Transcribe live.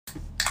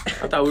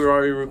I thought we were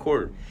already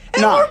recording.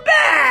 Nah. We're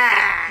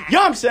back. You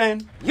know what I'm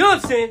saying? You know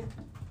what I'm saying?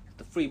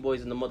 The free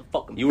boys in the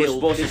motherfucking You were building.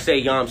 supposed to say,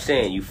 you know what I'm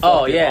saying. You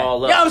fucked it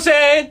all up. You know what I'm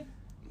saying?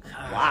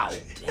 Wow.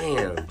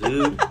 Damn,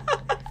 dude.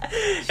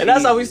 And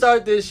that's how we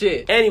start this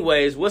shit.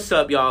 Anyways, what's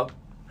up, y'all?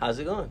 How's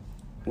it going?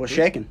 What's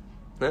shaking?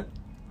 Huh?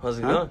 How's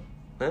it Huh? going?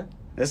 Huh?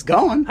 It's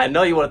going. I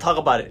know you want to talk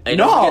about it. Hey,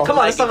 No. don't forget to Come on,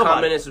 like let's talk and about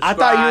comment it. and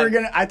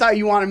subscribe. I thought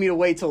you wanted me to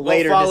wait till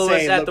later Go follow to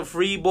say. us at look, the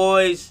Free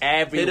Boys.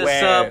 Everywhere.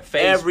 Hit us up Facebook,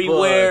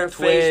 everywhere.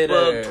 Twitter,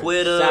 Facebook,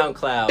 Twitter,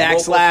 SoundCloud.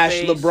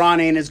 / Local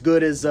LeBron ain't as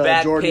good as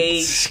back Jordan.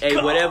 page. Hey,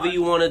 whatever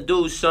you want to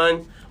do,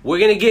 son. We're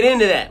gonna get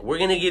into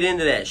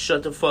that.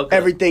 Shut the fuck up.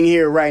 Everything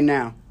here right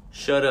now.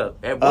 Shut up.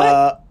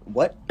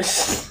 What?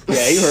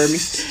 Yeah, you heard me.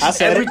 I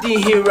said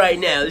Everything here right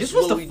now. You're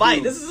supposed to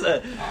fight. Do.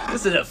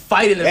 This is a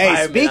fighting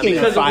environment. speaking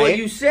Because of Fight. what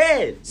you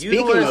said.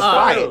 Speaking you of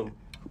fight.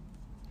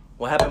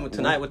 What happened with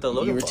tonight with the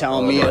Logan You were Paul?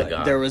 telling Oh me my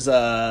God. there was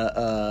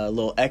a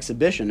little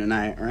exhibition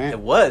tonight, right? There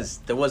was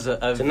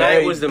a Tonight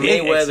very was the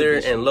big Mayweather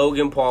exhibition. and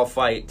Logan Paul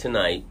fight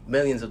tonight.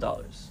 Millions of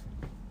dollars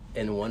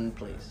in one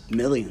place.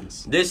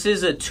 Millions. This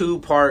is a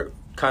two-part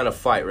kind of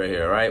fight right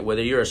here, right?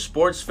 Whether you're a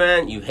sports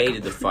fan, you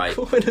hated the fight,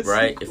 Going to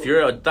right? see- If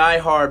you're a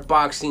diehard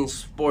boxing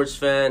sports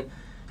fan,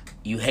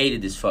 you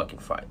hated this fucking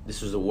fight.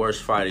 This was the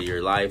worst fight of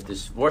your life.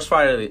 This worst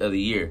fight of the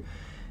year.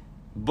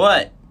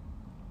 But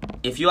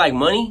if you like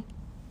money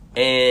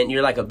and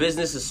you're like a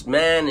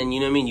businessman and you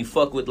know what I mean, you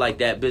fuck with like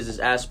that business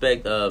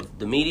aspect of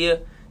the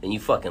media, then you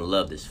fucking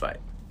love this fight.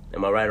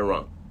 Am I right or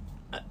wrong?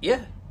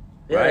 Yeah.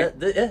 Right?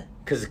 Yeah.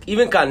 Because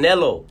even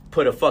Canelo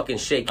put a fucking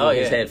shake in Oh,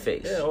 his yeah. head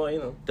face. Yeah, well, you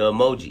know. The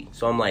emoji.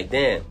 So I'm like,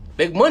 damn.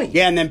 Big money.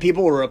 Yeah, and then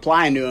people were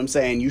replying to him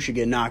saying you should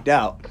get knocked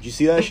out. Did you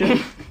see that shit?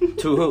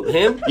 To who?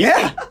 Him?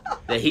 Yeah.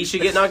 That he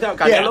should get knocked out?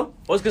 Canelo? Yeah. Well,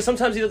 it's because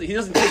sometimes he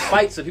doesn't take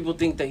fights, so people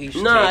think that he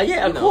should. Nah, take,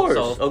 yeah, you of course,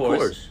 so of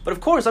course. But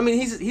of course, I mean,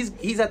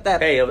 he's at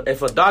that. Hey,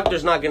 if a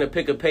doctor's not going to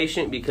pick a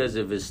patient because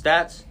of his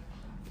stats,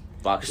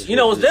 boxers You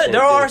know, will do the same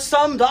there are thing.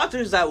 some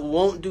doctors that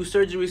won't do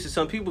surgeries to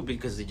some people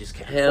because they just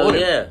can't Hell afford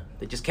them. yeah.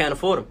 They just can't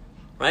afford them,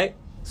 right?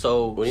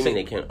 So What do you mean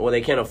they can't? Well,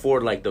 they can't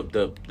afford, like,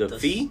 the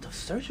fee? The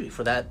surgery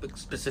for that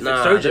specific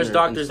Nah, surgeon. there's and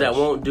doctors that such.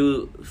 won't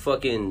do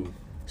fucking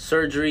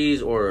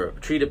surgeries or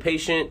treat a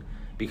patient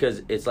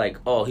because it's like,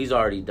 oh, he's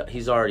already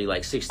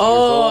like 60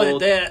 Oh, years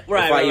old. that-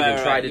 right, If I right, even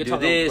right, try right. to You're do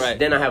talking- this, right.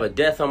 then I have a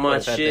death on my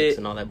Ethics shit.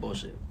 and all that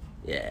bullshit.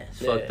 Yeah,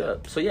 it's Yeah, fucked yeah.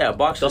 up. So yeah,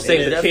 boxers. They'll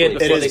save the definitely- kid It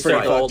before is they pretty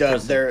start the old fucked up.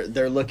 person.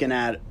 They're looking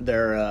at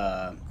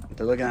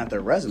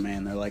their resume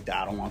and they're like,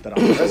 I don't want that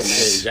on my resume.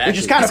 Exactly. Which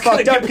is kind of It's gonna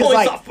fucked up get because, points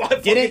like, off my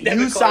fucking didn't debit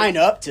you card. sign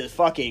up to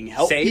fucking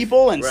help Save?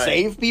 people and Right.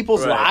 save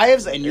people's Right.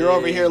 lives? And you're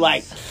over here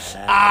like,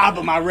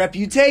 but my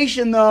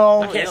reputation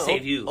though. I can't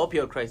save you.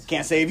 Opioid crisis.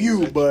 Can't save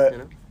you, but You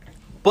know?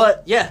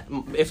 But yeah,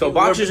 if So you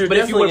boxers were, are but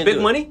if you definitely were gonna big do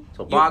it. money,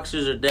 So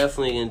boxers are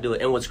definitely gonna do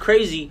it. And what's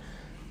crazy,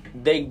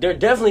 they're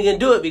definitely gonna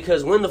do it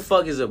because when the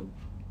fuck is a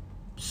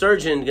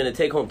surgeon gonna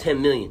take home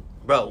 10 million?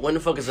 bro, when the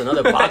fuck is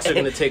another boxer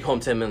gonna take home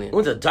 10 million?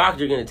 When's a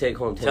doctor gonna take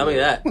home 10 Tell me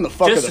million? that. when the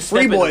fuck Just are the to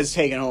free step in boys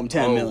taking home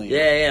 10 million?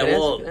 Yeah, It is,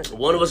 well, it is.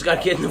 one of us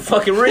got to get in the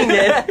fucking ring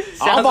then. I'll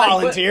Sounds like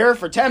volunteer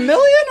for 10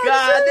 million. Are you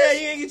God serious?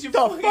 damn, you ain't get your The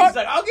fucking... fuck? He's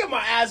like, I'll get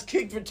my ass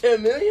kicked for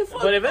 10 million.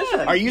 Fuck But eventually,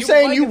 that. Are you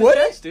saying might you get the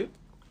wouldn't? chance, dude.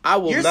 I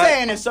will You're not...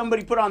 saying if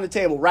somebody put on the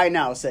table right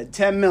now said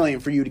 10 million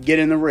for you to get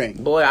in the ring,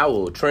 Boy, I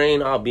will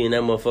train. I'll be in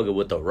that motherfucker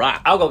with the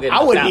rock. I'll go get. I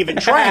knocked wouldn't out. even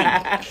train.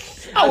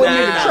 I wouldn't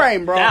even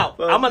train, bro. Now,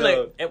 Fuck I'm gonna no.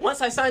 like, and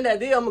once I sign that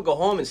deal, I'm gonna go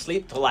home and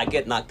sleep till I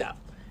get knocked out,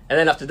 and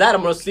then after that,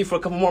 I'm gonna sleep for a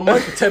couple more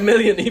months for 10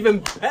 million, even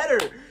better,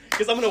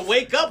 because I'm gonna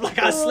wake up like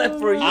I slept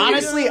for a year.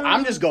 Honestly,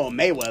 I'm just going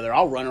Mayweather.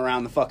 I'll run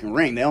around the fucking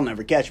ring. They'll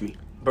never catch me.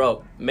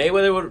 bro,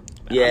 Mayweather would.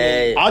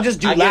 Yeah, I'll just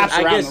do I laps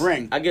guess- around I guess, the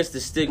ring. I guess the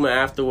stigma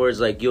afterwards,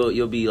 like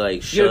you'll be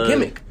like You're a shunned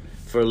gimmick.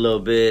 for a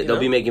little bit. They'll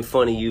know? be making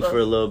fun of you for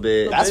a little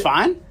bit. That's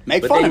fine.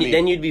 Make but fun then, of me.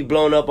 then you'd be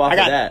blown up off I of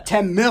got that.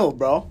 10 mil,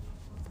 bro.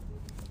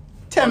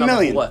 10 Blown off of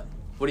million. What?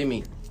 What do you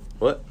mean?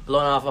 What?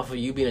 Blown off of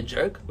you being a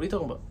jerk? What are you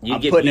talking about? You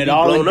I'm get putting you'd it be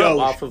all in blown up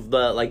Doge. off of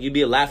the like you'd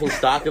be a laughing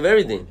stock of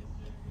everything.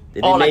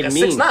 They'd be Oh, like made a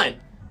memes. 6'9".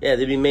 Yeah,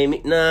 they'd be made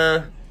me.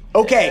 Nah.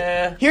 Okay,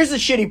 Yeah. here's the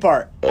shitty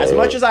part. As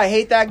much as I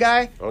hate that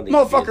guy, don't think he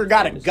is motherfucker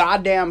got a famous.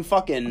 goddamn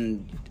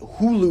fucking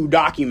Hulu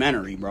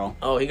documentary, bro.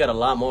 Oh, he got a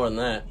lot more than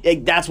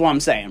that. That's what I'm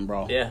saying,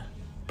 bro. Yeah.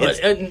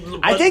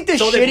 I think the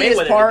so did shittiest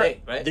Mayweather part,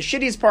 today, right? the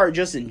shittiest part,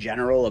 just in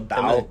general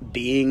about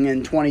being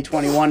in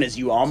 2021, is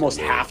you almost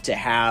have to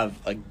have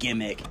a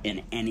gimmick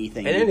in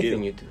anything in you anything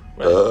do. you do.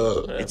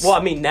 Right? Well, I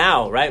mean,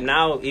 now, right?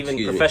 Now, even Excuse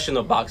me.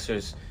 professional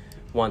boxers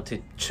want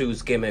to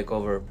choose gimmick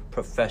over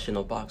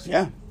professional boxing.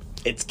 Yeah,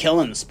 it's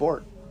killing the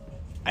sport.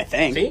 I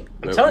think. See?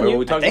 I'm telling you.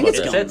 we talked I think about it's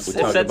that. going- It We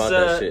sets, talked about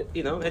that shit.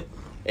 you know, it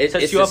It's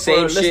sets it's you the up for same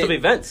a list shit. of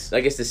events.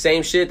 Like it's the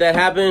same shit that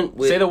happened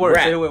with Say the word,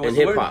 rap say the word. What's and the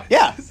hip word? hop.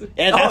 Yeah,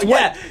 and that's Oh, what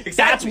yeah, that's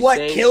exactly. what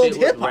Same killed shit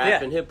with hip hop. rap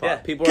Yeah, and hip yeah.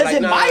 hop. People are 'Cause like,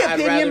 in nah, my I'd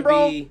opinion, rather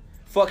bro- be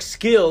fuck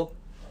skill.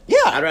 Yeah,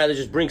 I'd rather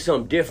just bring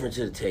something different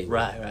to the table.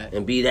 Right, right.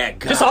 And be that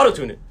guy. Just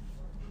auto-tune it.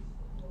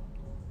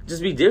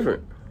 Just be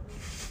different.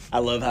 I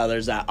love how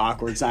there's that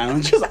awkward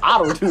silence. Just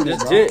auto-tune,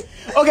 Just bro. did.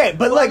 Okay,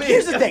 but like, I mean,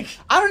 here's the thing.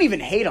 I don't even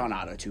hate on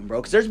auto-tune, bro,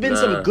 because there's been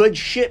some Nah. good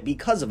shit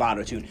because of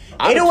auto-tune.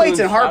 Auto-tune's- 808s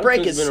and Heartbreak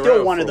auto-tune's is been still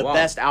around one for of a the while.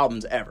 best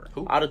albums ever.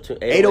 Auto-tune,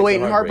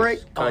 808 and Heartbreak?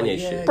 Kanye Oh,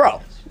 yeah. shit.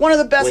 Bro, one of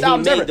the best When he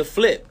albums made ever. the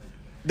flip.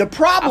 The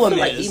problem I feel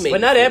like is... he made But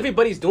not it.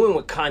 everybody's doing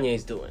what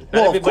Kanye's doing. Not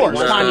Well, of everybody course,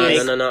 wants to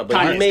Kanye's- make- No. But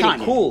Kanye's he made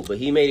Kanye. it cool. But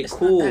he made it Not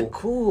cool. that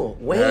cool.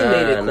 Wayne Nah,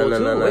 made it cool no,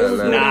 too. no, Wayne was no.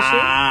 doing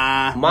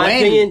that Nah. My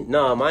Wayne-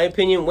 opinion, my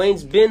opinion.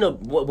 Wayne's been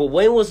but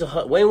Wayne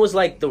was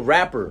like the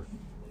rapper,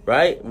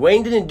 right?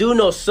 Wayne didn't do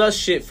no sus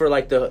shit for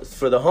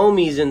the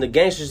homies and the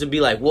gangsters to be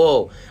like,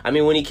 whoa. I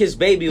mean, when he kissed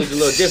Baby, it was a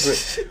little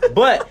different.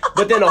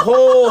 but then a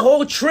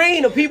whole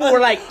train of people were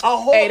like, A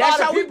whole hey, that's lot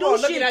of how we people do are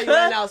looking shit, at you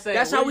right now cuz. saying,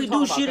 That's what how are we you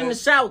do talking shit about, in the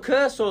cuz? South,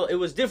 cuz. So it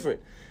was different.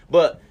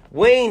 But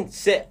Wayne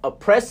set a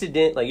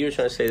precedent, like you were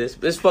trying to say this.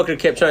 This fucker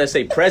kept trying to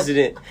say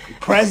president.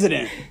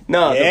 President.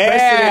 No, Yeah. the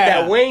precedent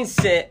that Wayne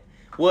set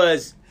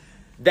was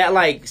that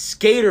like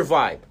skater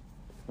vibe.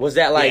 Was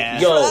that like, Yeah.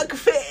 yo,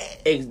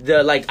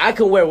 I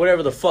can wear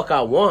whatever the fuck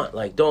I want.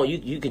 Like,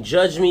 you can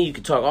judge me, you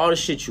can talk all the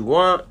shit you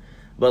want,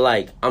 but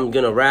like I'm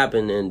gonna rap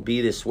and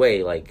be this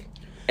way, like.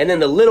 And then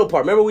the little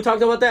part, remember we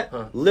talked about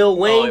that? Lil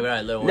Wayne. Oh,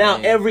 right, Lil now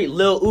Wayne. every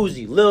Lil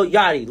Uzi, Lil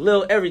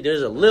Yachty,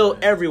 there's a Lil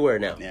everywhere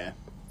now. Yeah.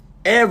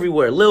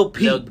 Everywhere, Lil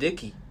Peep, Lil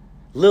Dicky.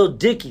 Lil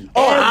Dicky.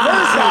 Oh,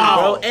 Everything,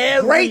 bro.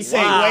 Every Great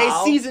segue.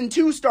 Wow. Season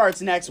 2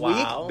 starts next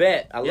Wow.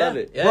 Bet, I Yeah. love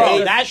it, Yeah. week. Bro,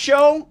 Yeah. that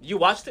show, You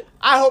watched it?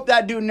 I hope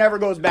that dude never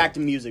goes back to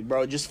music,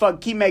 bro. Just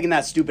keep making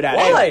that stupid ass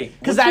Why? show.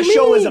 Because What that do you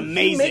show is mean?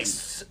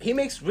 amazing. He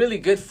makes really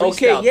good freestyle.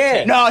 Okay, yeah.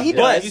 takes. No, he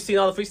does. Have you seen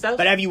all the freestyles?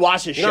 But have you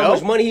watched the You know how much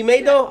show? money he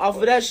made though off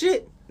of that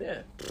shit? Yeah,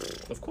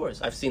 of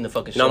course. I've seen the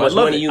fucking You know show. how much I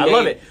love money it. you I made?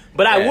 love it.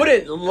 But I Yeah.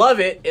 wouldn't love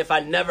it if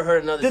I never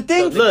heard another. The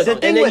thing- Look, the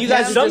and thing then with you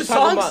guys him- are Some just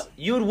talking songs- about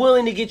you're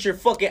willing to get your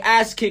fucking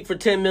ass kicked for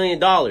 $10 million.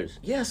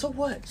 Yeah, so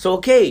what? So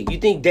okay, you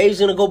think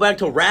Dave's gonna go back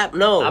to rap?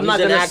 No, I'm he's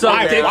not an gonna actor suck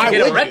now. dick Why to get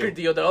would a you? record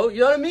deal, though.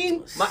 You know what I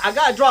mean? I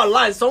gotta draw a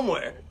line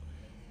somewhere.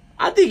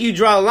 I think you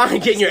draw a line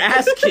getting your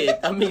ass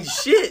kicked. I mean,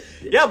 shit.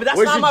 Yeah, but that's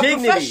Where's not your my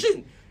dignity?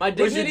 profession. My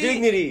Where's dignity. your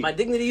dignity? My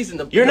dignity is in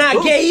the. You're in the not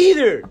booth. gay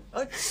either.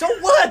 So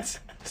what?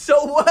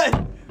 So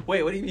what?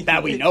 Wait, what do you mean?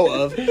 That we know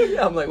of.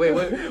 Yeah, I'm like, wait,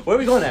 where are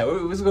we going at?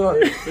 What's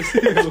going on?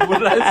 What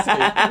did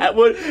I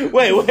say?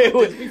 Wait.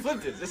 We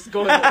flipped it. This is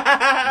going on.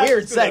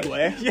 Weird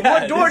segue. Yeah,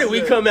 What door this did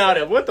we is come out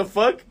of? What the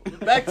fuck?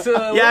 back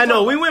to? Yeah, I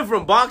know. We went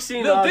from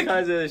boxing to Lil all Dicky.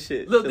 kinds of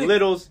shit. Lil To Dicky.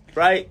 littles,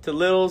 right? To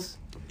littles.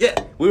 Yeah,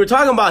 We were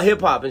talking about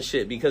hip hop and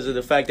shit because of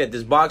the fact that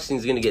this boxing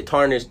is gonna get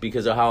tarnished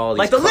because of how all these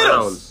like the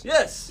clowns. littles.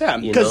 Yes. Yeah,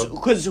 You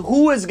because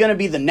who is going to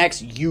be the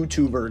next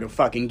YouTuber to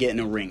fucking get in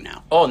a ring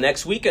now? Oh,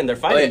 next weekend they're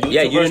fighting. Oh,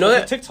 yeah, you didn't know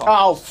that? TikTok.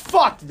 Oh,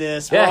 fuck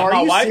this, bro. Yeah, Are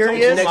my you wife told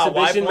me serious? my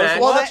wife Exhibition wants to match.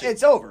 Well, watch that, it.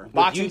 it's over. With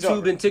Boxing's YouTube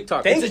over. and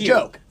TikTok. Thank It's a you.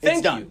 joke. Thank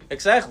It's done. you.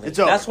 Exactly. It's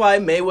over. That's why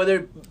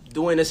Mayweather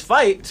doing this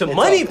fight to It's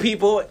money over.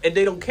 people, and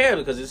they don't care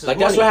because this is Like,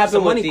 money. that's what It's a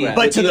happened with money the- grab.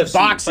 But to the UFC.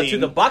 boxing, But to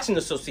the boxing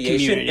association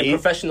community, and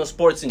professional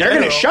sports in they're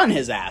general, going to shun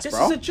his ass, This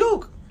bro. is a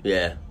joke.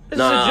 Yeah. This is a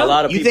Nah, a joke.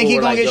 lot of You people think he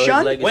were gonna like, get yo, his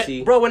shunned?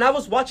 legacy. Bro, when I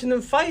was watching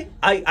them fight,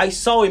 I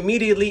saw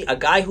immediately a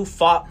guy who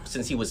fought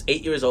since he was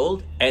 8 years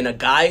old and a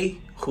guy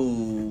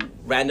who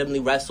randomly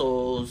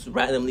wrestles,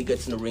 randomly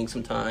gets in the ring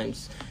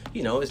sometimes.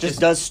 You know, it's just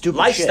does stupid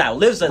lifestyle. shit.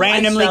 Lives a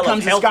randomly lifestyle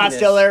comes of to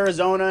healthiness. Scottsdale,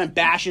 Arizona, and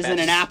bashes in an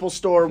Bashes. Apple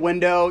Store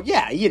window.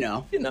 Yeah, you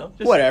know, You know,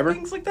 just whatever.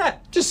 things like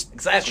that. Just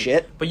Exactly.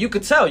 shit. But you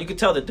could tell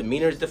the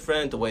demeanor is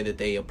different, the way that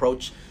they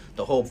approach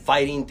the whole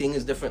fighting thing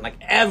is different. Like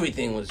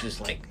everything was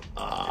just like.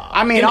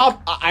 I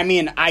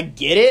mean, I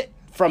get it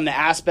from the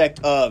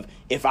aspect of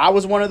if I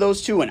was one of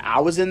those two and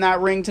I was in that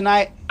ring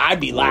tonight, I'd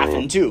be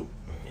laughing too.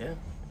 Yeah.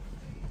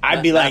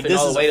 I'd be like, Laughing this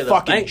all is the way a to the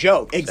fucking bank.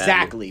 joke.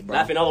 Exactly, bro.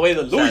 Laughing all the way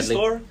to the Louis Sadly.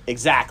 store.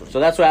 Exactly. So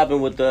that's what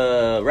happened with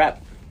the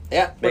rap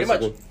Yeah, pretty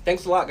Basically. much.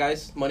 Thanks a lot,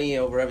 guys. Money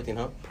over everything,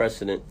 huh?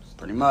 precedent.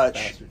 Pretty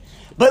much.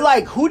 But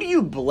like, who do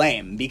you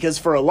blame? Because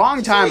for a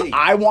long time, Society.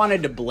 I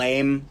wanted to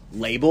blame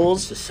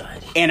labels.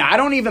 Society. And I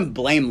don't even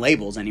blame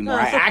labels anymore. No,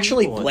 I it's the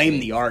actually people, I blame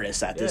think. the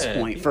artists at this Yeah,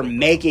 point people, for bro.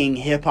 making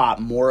hip hop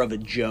more of a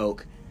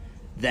joke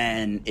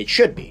than it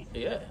should be.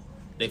 Yeah.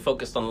 They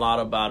focused on a lot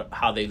about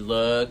how they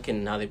look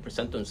and how they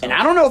present themselves. And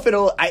I don't know if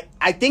it'll.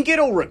 I think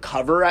it'll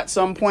recover at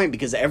some point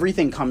because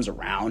everything comes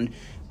around.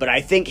 But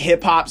I think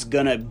hip hop's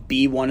gonna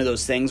be one of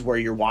those things where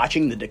you're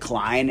watching the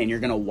decline and you're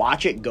gonna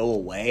watch it go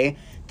away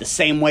the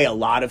same way a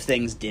lot of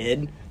things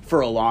did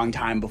for a long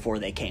time before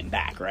they came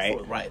back, right?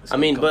 Right. I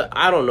mean, but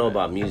I don't know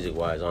about music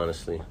wise,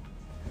 honestly.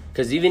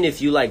 Because even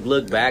if you like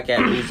look back at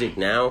music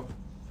now,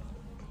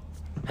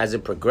 has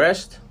it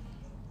progressed?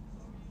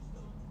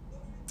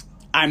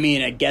 I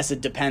mean, I guess it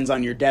depends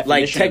on your definition.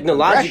 Like of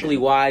technologically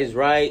progression. wise,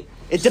 right?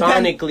 It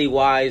depends- Sonically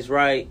wise,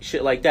 right?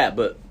 Shit like that.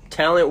 But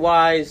talent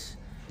wise,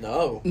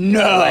 No. No,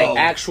 like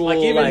actual, Like,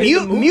 even like, the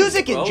movies,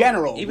 music in bro.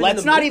 general. Even in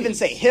Let's the not movies. even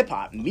say hip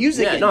hop.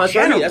 Music yeah, in no, that's what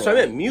I general. mean. That's what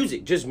I meant.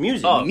 Music, just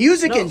music. Oh,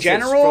 Music No, in it's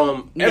general,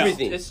 from no.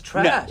 everything. It's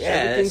trash. Yeah,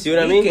 Everything's see what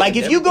I mean? leaking. Like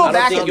if you go I don't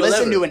back think and you'll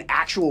listen ever- to an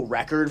actual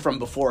record from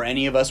before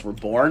any of us were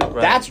born,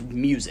 that's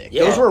music.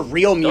 Yeah. Those were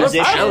real Those are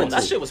musicians powerful.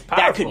 That shit was that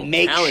could powerful.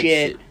 make Talent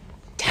shit shit.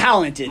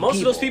 talented Most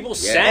people. of those people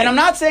Yeah. sang. And I'm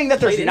not saying that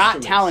there's played not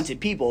instruments. talented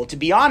people. To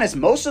be honest,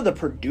 most of the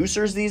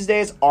producers these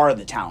days are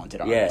the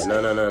talented Yeah, artists.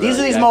 no. These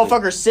are these exactly.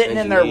 motherfuckers sitting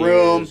in their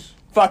room, Engineers.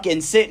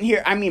 fucking sitting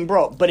here. I mean,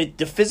 bro, but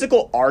the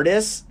physical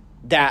artists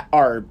that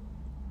are,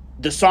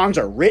 the songs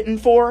are written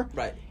for,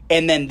 Right.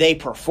 and then they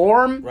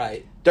perform,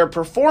 Right. they're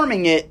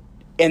performing it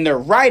and they're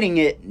writing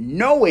it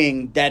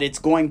knowing that it's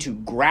going to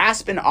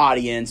grasp an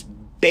audience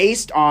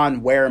based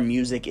on where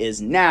music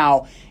is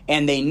now,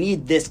 and they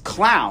need this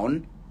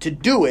clown to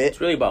do it.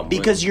 It's really about money.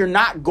 because you're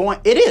not going.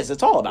 It is.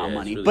 It's all about Yeah, it's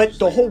money, really but just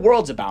the like- whole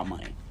world's about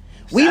money.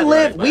 We Sad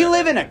live. right, We man.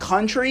 live in a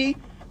country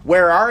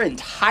where our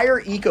entire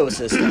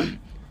ecosystem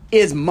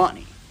is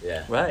money.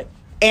 Yeah. Right.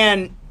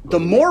 And the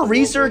more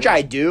research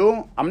I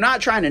do, I'm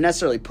not trying to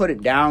necessarily put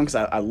it down because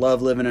I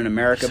love living in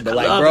America, but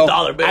like, love bro, the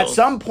dollar bills. at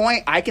some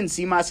point I can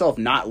see myself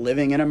not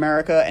living in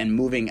America and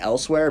moving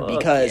elsewhere Fuck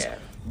because yeah.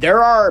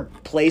 there are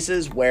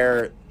places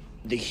where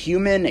the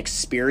human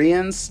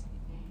experience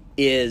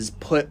is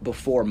put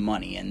before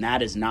money, and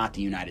that is not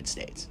the United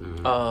States.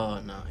 Oh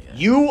no. Yeah.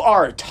 You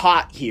are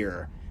taught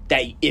here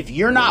that if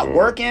you're not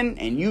working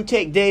and you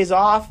take days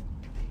off,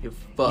 You're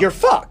fucked. you're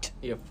fucked.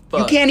 You're You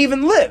fucked. can't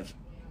even live.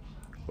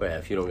 Well,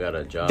 if you don't got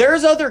a job.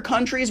 There's other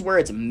countries where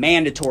it's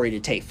mandatory to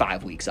take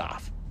 5 weeks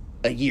off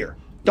a year.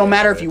 Don't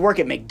matter if right. you work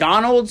at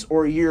McDonald's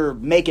or you're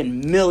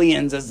making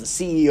millions as the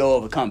CEO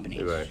of a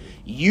company. Right.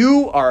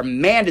 You are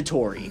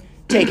mandatory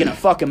taking a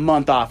fucking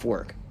month off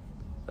work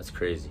That's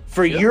crazy.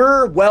 for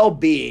your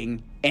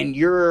well-being and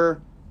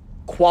your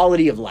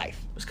quality of life.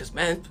 Because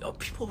man,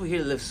 people over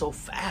here live so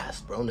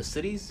fast, bro. In the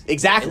cities,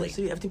 Exactly. In the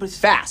city, everything's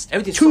Fast.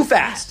 Everything's Too so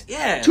fast.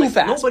 Yeah, Too like,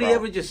 fast, Nobody bro.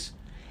 ever just.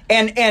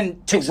 And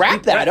to Takes a wrap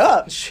deep that breath.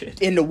 up Shit.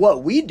 into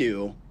what we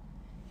do,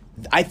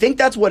 I think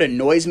that's what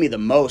annoys me the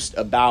most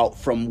about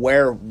from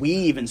where we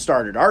even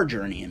started our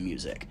journey in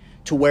music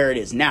to where it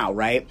is now,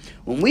 right?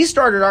 When we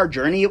started our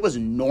journey, it was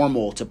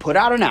normal to put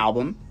out an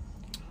album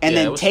and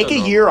Yeah, it then was take a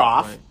still year normal,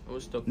 off, right. It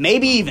was still-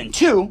 maybe even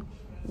 2,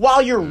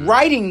 while you're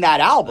writing that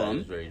album.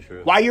 That is very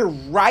true. While you're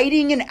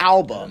writing an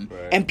album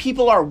Right. and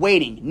people are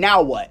waiting.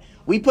 Now what?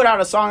 We put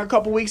out a song a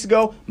couple weeks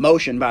ago.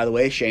 Motion, by the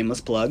way,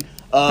 shameless plug.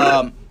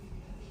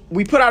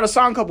 We put out a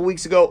song a couple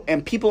weeks ago,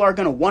 and people are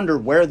going to wonder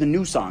where the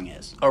new song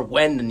is. Or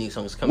when the new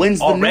song is coming. When's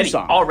the new already,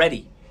 song?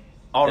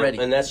 Already.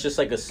 And that's just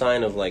like a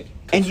sign of like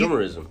And you-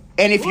 consumerism.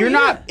 And if Well, you're yeah.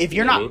 not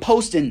You know what I mean?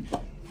 posting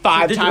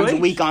 5 digital times a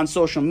age. week on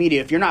social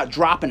media, if you're not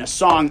dropping a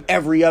song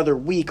every other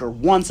week or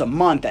once a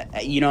month,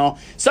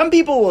 some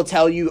people will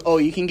tell you, oh,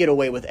 you can get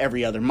away with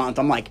every other month.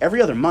 I'm like,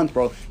 every other month,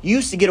 bro. You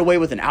used to get away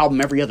with an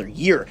album every other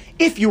year.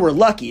 If you were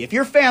lucky. If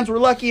your fans were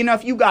lucky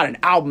enough, you got an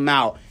album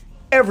out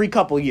every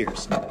couple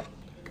years.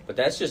 But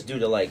that's just due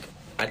to like,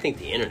 I think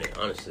the internet,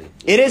 honestly.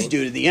 It is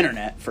due to the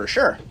internet, for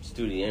sure. It's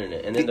due to the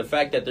internet. And then the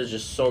fact that there's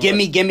just so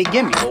Gimme, much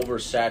gimme.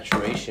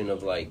 oversaturation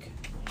of like,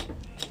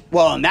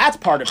 Well, and that's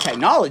part of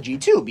technology,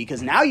 too,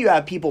 because now you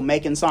have people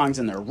making songs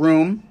in their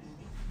room,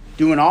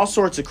 doing all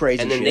sorts of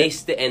crazy and then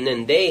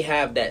shit. they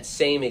have that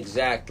same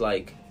exact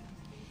like,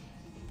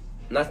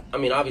 not, I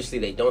mean, obviously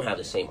they don't have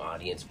the same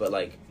audience, but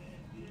like,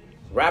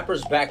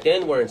 rappers back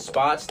then were in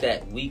spots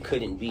that we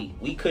couldn't be.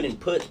 We couldn't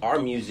put our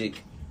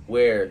music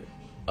where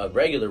a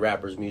regular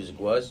rapper's music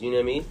was, you know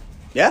what I mean?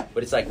 Yeah.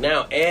 But it's like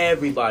now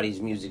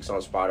everybody's music's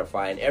on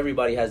Spotify and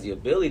everybody has the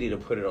ability to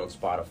put it on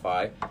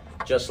Spotify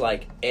just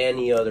like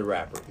any other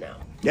rapper now.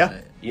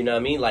 Yeah. You know what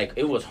I mean? Like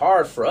it was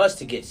hard for us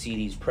to get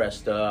CDs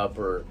pressed up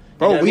or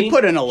Bro, you know what we I mean?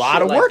 put in a lot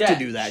Shit of like work to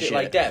do that shit.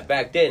 like that.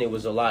 Back then it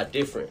was a lot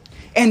different.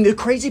 And the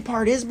crazy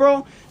part is,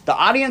 bro, the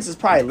audience is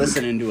probably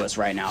listening to us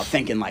right now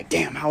thinking like,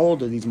 damn, how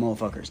old are these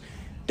motherfuckers?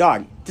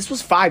 Dog, this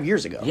was 5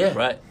 years ago. Yeah.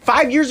 Right.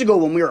 5 years ago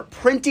when we were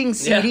printing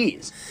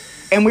CDs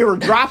and we were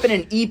dropping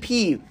an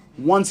EP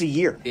once a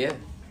year. Yeah.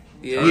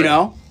 Yeah. You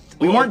know?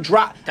 We Well, weren't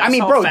I that's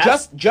mean, how bro,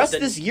 fast just the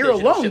this year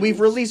digital alone, shit we've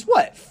moves. released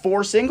what?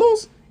 4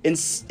 singles in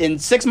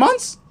 6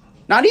 months?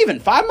 Not even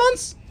 5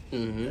 months?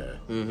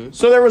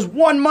 So there was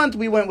 1 month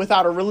we went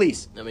without a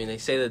release. I mean, they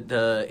say that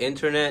the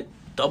internet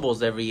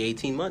doubles every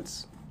 18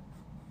 months.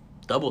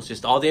 Doubles,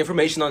 just all the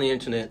information on the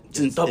internet.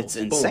 Just doubles. It's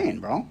Boom. insane,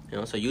 bro. You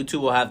know, so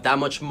YouTube will have that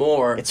much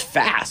more. It's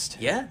fast.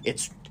 Yeah.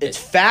 It's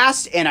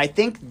fast, and I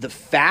think the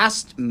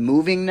fast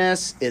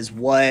movingness is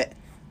what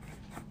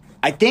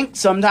I think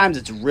sometimes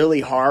it's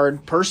really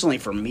hard, personally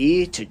for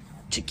me, to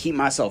keep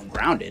myself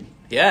grounded.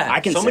 Yeah, I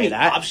can so say many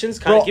that. options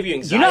kinda Bro, give you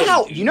anxiety,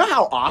 dude. You know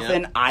how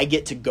often Yeah. I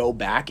get to go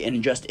back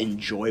and just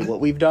enjoy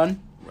what we've done?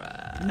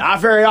 Right. Not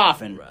very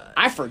often.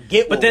 I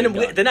forget But what then,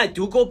 we've done. then I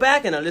do go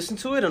back and I listen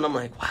to it, and I'm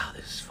like, wow,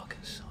 this is fucking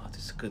soft.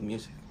 This is good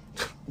music.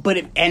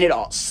 But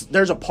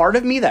there's a part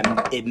of me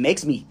that it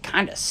makes me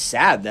kind of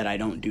sad that I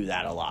don't do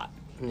that a lot.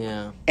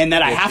 Yeah. And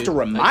that I get have you. to I get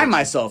remind you.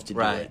 myself to do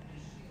Right. it.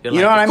 You're You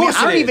like, know what I of mean? course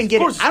I don't it even is. get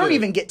Of course I don't it's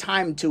even good. get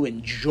time to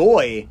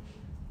enjoy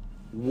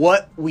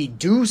what we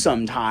do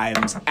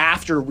sometimes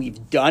after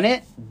we've done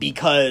it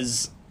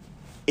because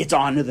it's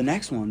on to the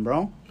next one,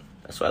 bro.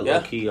 That's why Yeah.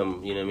 low key, you know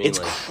what I mean? It's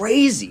like,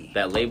 crazy.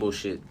 that label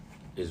shit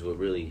is what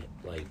really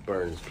like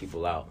burns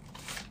people out.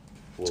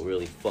 What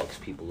really fucks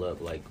people up,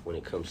 like when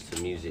it comes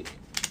to music.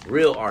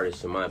 Real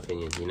artists, in my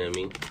opinion, you know what I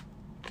mean?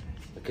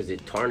 because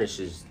it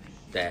tarnishes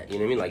that. You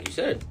know what I mean? Like you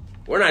said,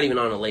 we're not even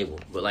on a label,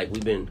 but like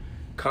we've been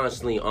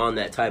constantly on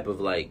that type of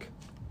like,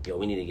 yo,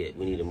 we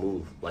need to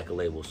move like a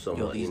label somewhat.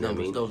 Yo, these you know numbers,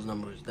 what I mean? those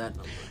numbers, that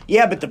number.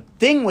 Yeah, but the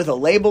thing with a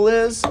label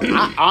is,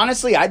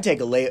 honestly, I'd take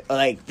a label.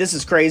 Like, this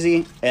is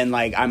crazy, and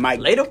like I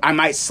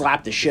might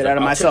slap the shit out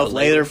of I'll myself take a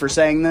later label. for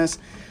saying this,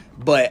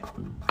 but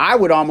I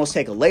would almost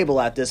take a label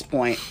at this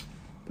point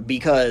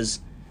because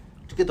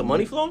To get the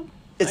money flowing?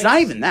 it's Nice.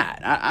 not even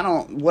that. I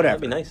don't. Whatever.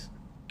 That'd be nice.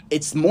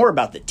 It's more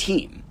about the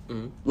team.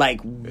 Mm-hmm.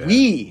 Like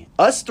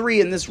us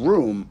three in this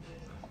room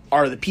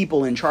are the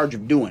people in charge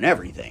of doing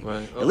everything.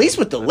 Right. At least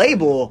with the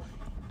label.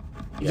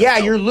 Yeah,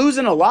 so- you're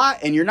losing a lot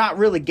and you're not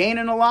really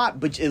gaining a lot,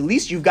 but at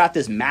least you've got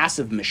this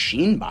massive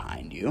machine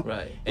behind you.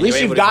 Right. At And least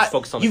you're you've able to got just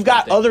focus on the you've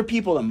got thing. other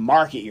people to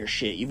market your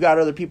shit. You've got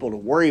other people to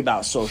worry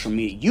about social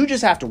media. You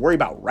just have to worry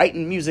about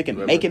writing music and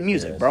Remember? making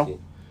music, Yeah, bro. see?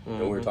 And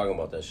we were talking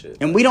about that shit.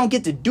 And we don't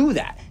get to do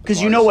that.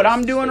 Because you know what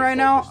I'm doing Stay right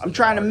now? focused I'm on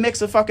trying to the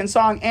mix a fucking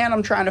song and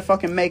I'm trying to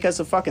fucking make us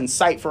a fucking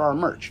site for our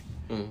merch.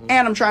 Mm-hmm.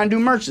 And I'm trying to do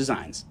merch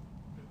designs.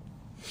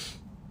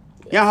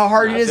 You know how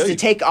hard I it is feel to you.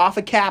 take off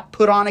a cap,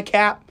 put on a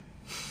cap?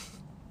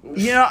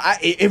 You know,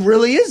 it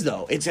really is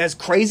though. It's as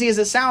crazy as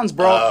it sounds,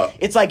 bro.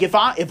 It's like if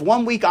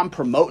 1 week I'm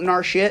promoting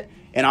our shit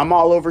and I'm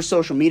all over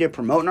social media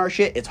promoting our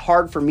shit, it's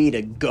hard for me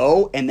to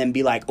go and then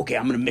be like, okay,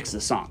 I'm gonna mix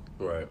the song.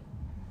 Right.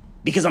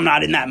 Because I'm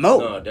not in that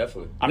mode. No,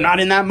 definitely. I'm not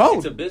in that mode.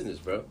 It's a business,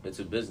 bro. It's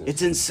a business.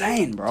 It's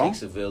insane, It bro.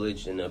 takes a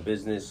village and a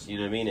business, you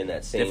know what I mean, in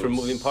that same Different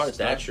moving parts,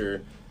 man.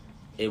 stature.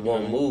 It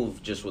won't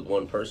move just with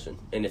one person.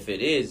 And if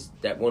it is,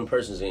 that one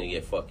person's going to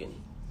get fucking,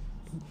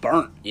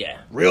 Burnt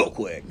yeah. real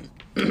quick.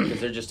 Because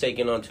they're just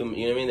taking on too, you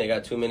know what I mean? They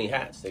got too many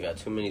hats. They got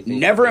too many things.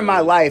 Never that in they my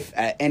want. life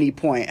at any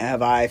point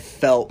have I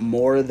felt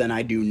more than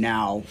I do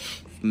now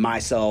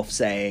myself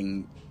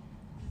saying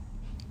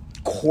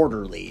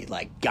quarterly,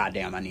 like,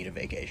 goddamn, I need a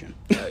vacation.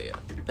 Hell yeah.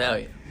 Hell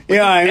yeah. You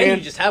know what I And mean?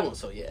 you just had one,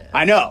 so yeah.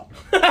 I know.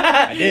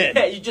 I did.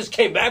 Yeah, you just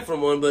came back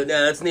from one, but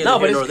nah, that's neither No,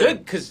 but here it's nor good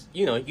there. because,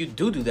 you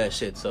do that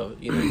shit, so,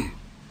 you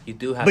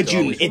do have But to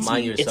always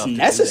remind yourself it's to do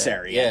that.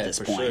 necessary Yeah, at this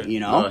for point, sure. you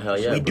know? Oh, hell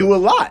yeah, we bro. do a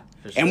lot.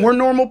 For And sure. we're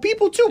normal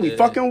people, too. We Yeah.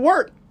 fucking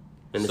work.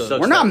 And it So-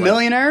 sucks We're not that, like,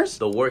 millionaires.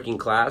 the working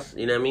class,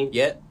 you know what I mean?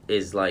 Yeah.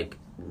 Is like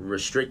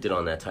restricted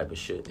on that type of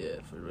shit. Yeah,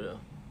 for real.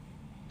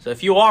 So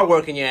if you are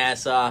working your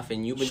ass off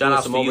and you've been Shout doing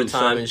outs some to you,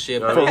 overtime son. and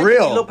shit, For bro,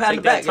 real. little pat on Take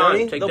the back, that time. you know what I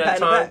mean? Take Little that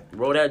pat on the time. back.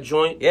 Roll that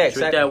joint. Yeah, Drink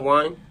exactly. that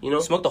wine. You know.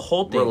 Smoke the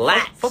whole thing.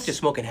 Relax. Fuck just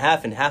smoking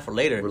half and half or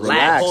later.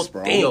 Relax, Whole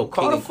bro. thing, Yo,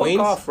 call King the and fuck Queens.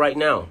 off right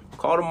now.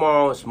 Call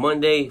tomorrow. It's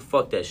Monday.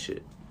 Fuck that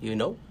shit. You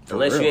know?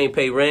 Unless real. you ain't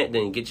pay rent,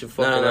 then get your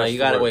fucking. No. ass You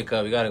to gotta work. wake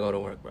up. You gotta go to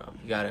work, bro.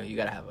 You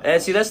gotta have a.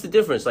 And see, that's the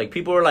difference. Like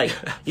people are like,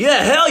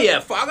 yeah, hell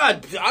yeah, I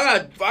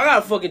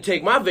got fucking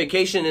take my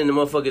vacation, and the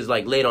motherfucker's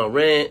like late on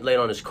rent, late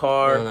on his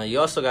car, No, you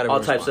also gotta. all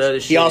be types of other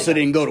shit. He also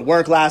didn't go to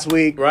work last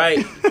week. Right.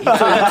 He took the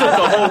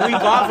whole week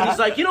off, and he's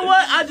like, you know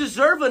what? I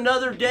deserve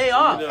another day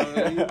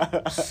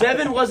off.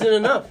 7 wasn't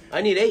enough.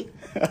 I need 8.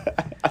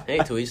 Hey,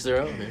 to each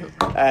their own.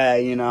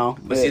 Man. You know.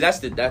 But see, I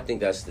think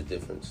that's the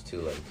difference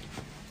too. Like,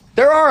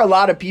 There are a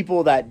lot of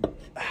people that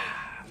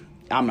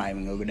I'm not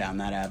even gonna go down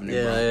that avenue,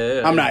 bro.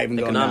 Yeah. I'm not even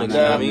going down Economics, that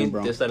you know what I avenue, mean?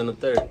 bro. This, that, and the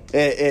third.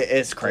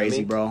 It's crazy,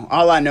 mean? bro.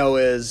 All I know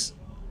is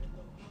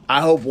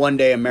I hope one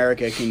day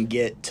America can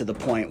get to the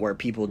point where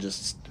people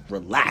just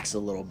relax a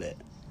little bit.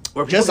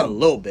 Where Just a people-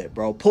 little bit,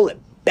 bro. Pull it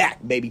back,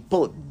 baby.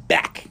 Pull it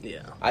back.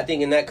 Yeah. I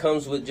think, and that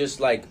comes with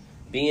just like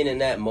being in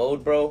that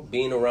mode, bro.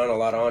 Being around a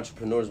lot of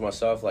entrepreneurs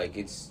myself, like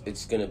it's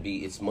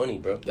money,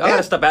 bro. Y'all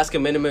gotta stop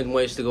asking minimum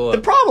wage to go The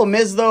up. problem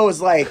is, though,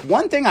 is like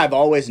one thing I've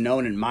always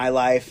known in my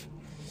life,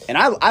 and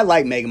I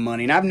like making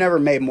money, and I've never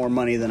made more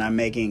money than I'm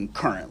making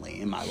currently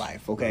in my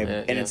life, okay? Yeah,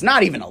 and yeah. it's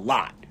not even a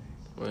lot,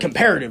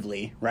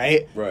 comparatively,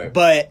 right? Right.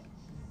 But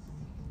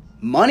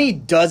money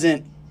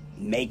doesn't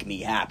make me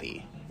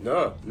happy.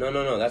 No,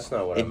 that's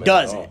not what I It meant at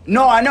all. doesn't.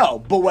 No, I know.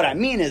 But what I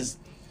mean is,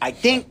 I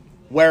think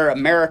where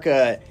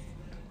America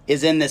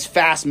is in this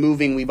fast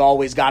moving, we've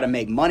always got to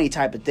make money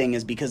type of thing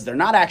is because they're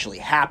not actually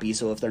happy.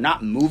 So if they're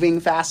not moving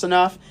fast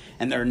enough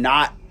and they're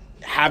not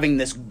having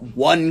this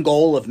one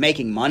goal of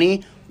making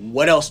money,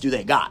 what else do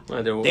they got?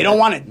 They're- They don't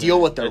want to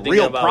deal with their They're thinking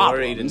real about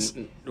problems.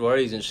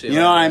 Worries and shit. You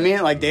know what I that.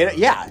 mean?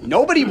 Like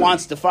nobody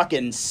wants to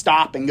fucking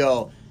stop and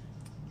go,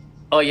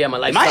 Oh yeah, my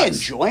life am I sucks.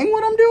 enjoying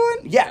what I'm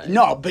doing? Yeah,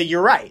 no, but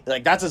you're right.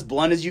 Like that's as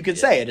blunt as you could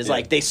say it. It's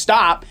like they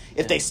stop.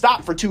 If they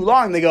stop for too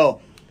long, they go,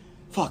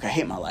 "Fuck, I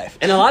hate my life."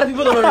 And a lot of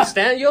people don't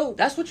understand, yo.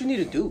 That's what you need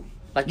to do.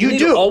 Like You need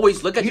do. to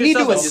always look at You need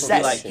yourself to and just be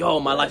assess. like,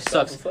 "Yo, my life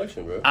sucks.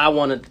 Self-reflection, bro. I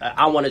want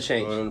to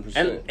change." 100%.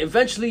 And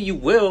eventually, you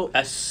will,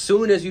 as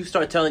soon as you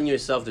start telling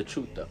yourself the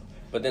truth, though.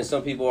 But then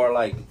some people are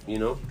like,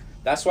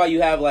 that's why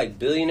you have like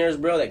billionaires,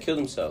 bro, that kill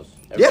themselves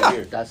every Yeah.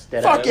 year. That's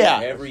that. Fuck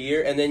yeah. Every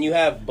year, and then you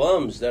have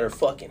bums that are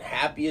fucking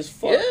happy as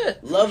fuck, Yeah,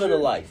 loving the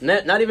life.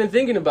 Not even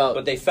thinking about.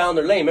 But they found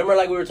their lane. Remember,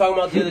 like we were talking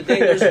about the other day.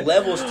 There's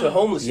levels to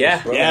homelessness.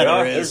 Yeah. bro. Yeah,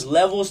 there There's is.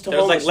 levels to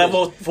there's like homelessness.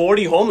 level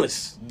 40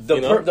 homeless. The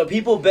you know? the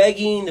people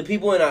begging, the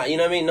people in, you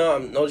know what I mean? No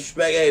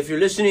disrespect. Hey, if you're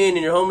listening and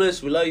you're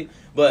homeless, we love you.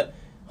 But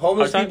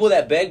homeless Hard times. people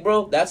that beg,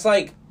 bro, that's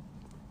like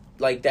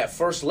like that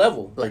first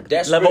level. They're Like,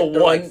 desperate. level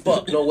They're like, 1.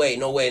 fuck, no way,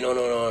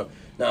 no.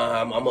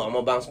 Nah, I'm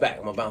gonna bounce back.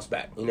 I'm gonna bounce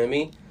back. You know what I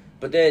mean?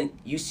 But then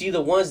you see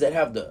the ones that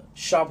have the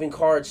shopping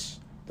carts,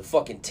 the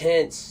fucking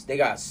tents. They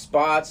got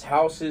spots,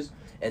 houses,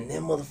 and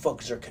them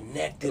motherfuckers are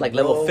connected. Like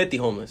bro. level 50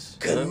 homeless.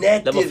 you know?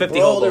 Connected, Level 50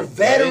 bro. hobo, They're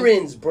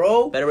veterans,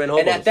 bro. Veteran And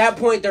hobos. at that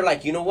point, they're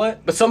like, you know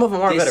what? But some of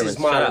them are This veterans. is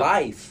my Shout out.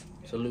 life.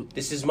 Salute.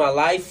 This is my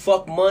life.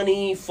 Fuck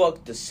money.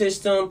 Fuck the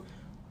system.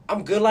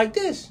 I'm good like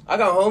this. I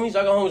got homies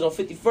on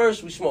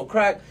 51st. We smoke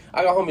crack.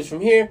 I got homies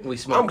from here. We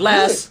smoke I'm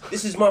glass. good.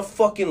 This is my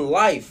fucking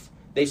life.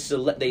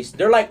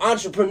 They're like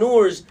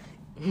entrepreneurs,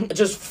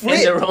 just flipped.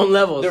 In their own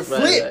levels. They're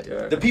Right, flipped.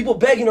 right, right. The people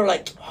begging are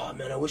like, oh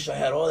man, I wish I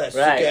had all that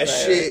sick Right, ass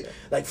right, shit. right.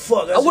 Like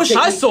fuck. I wish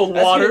I sold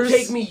waters. It's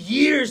gonna take me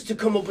years to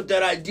come up with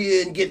that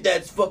idea and get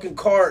that fucking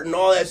cart and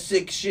all that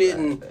sick shit.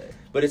 And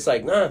but it's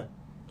like nah.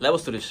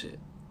 Levels to this shit.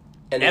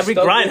 And Every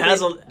they're stuck grind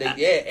with has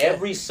it.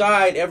 every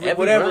side, every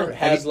whatever grind.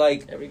 has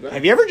like. Every grind.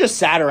 Have you ever just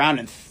sat around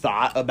and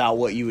thought about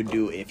what you would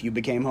do if you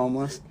became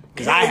homeless?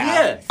 Because I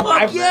Hell have. yeah.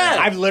 Fuck yeah.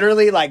 I've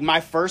literally, like, my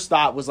first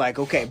thought was like,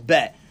 okay,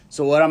 bet.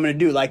 So what I'm gonna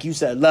do, like you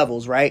said,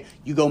 levels, right?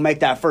 You go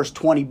make that first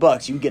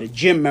 $20, you get a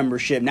gym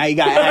membership. Now you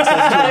got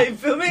access You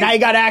feel me? Now you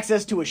got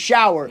access to a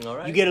shower. All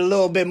right. You get a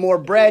little bit more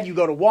bread. You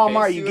go to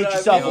Walmart. Hey, see you what get I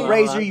yourself mean? a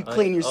razor. You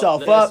clean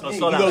yourself up. let's You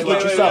slow down. go Wait, get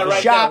wait, yourself we a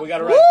gotta shop. write that. We Woo!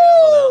 gotta write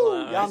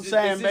that. You know what I'm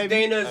saying, this baby?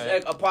 is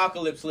Dana's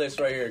apocalypse list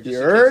right here. Just You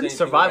in heard? case anything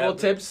Survival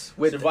happens. tips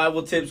with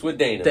Survival tips with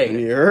Dana. Dana.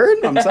 You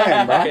heard? I'm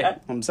saying, bro. Okay.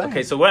 I'm saying.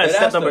 Okay, so we're at Dead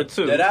step ass number though.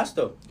 2. Dead ass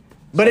though.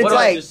 But it's What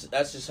like,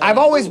 that's just how I've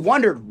you always move.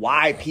 wondered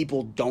why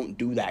people don't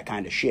do that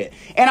kind of shit.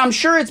 And I'm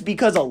sure it's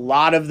because a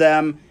lot of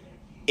them,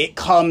 it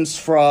comes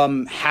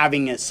from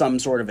having some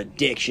sort of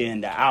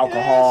addiction to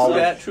alcohol. true or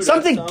that, true that,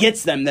 something Tom.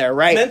 gets them there,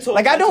 right? Mental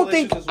like, I don't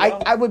think, issues as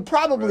well. I would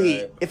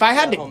probably, Right. if I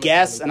had to homeless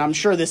guess, people. and I'm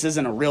sure this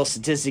isn't a real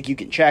statistic you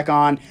can check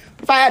on,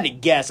 but if I had to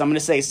guess, I'm going to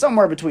say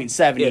somewhere between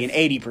 70 If- and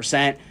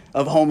 80%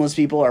 of homeless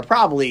people are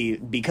probably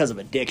because of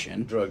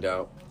addiction. Drugged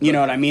out. You know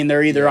what I mean?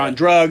 They're either on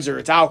drugs or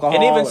it's alcohol.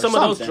 And even or some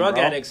of those something, drug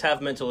bro. addicts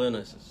have mental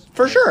illnesses.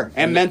 For sure.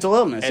 And mental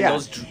illness, And yeah.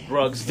 those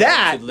drugs.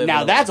 That should live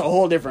now in that's a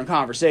whole different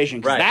conversation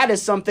because Right. that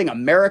is something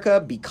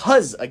America,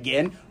 because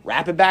again,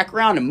 wrap it back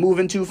around and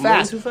moving too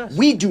fast. too fast.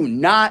 We do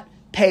not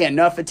pay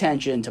enough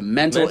attention to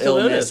mental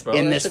illness bro.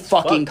 in That this shit's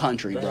fucking fucked.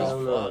 country, That bro.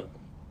 shit's fucked.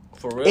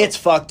 For real. It's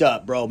fucked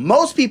up, bro.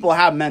 Most people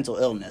have mental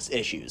illness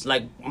issues.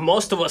 like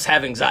most of us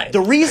have anxiety.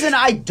 The reason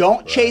I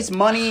don't chase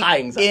money High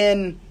anxiety.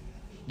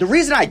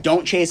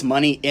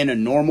 in a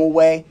normal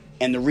way,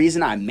 and the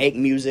reason I make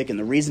music and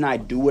the reason I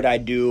do what I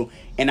do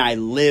and I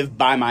live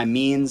by my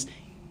means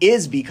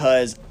is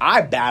because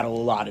I battle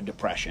a lot of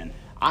depression.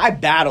 I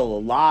battle a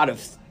lot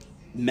of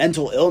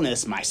mental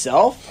illness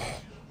myself.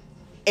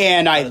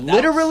 And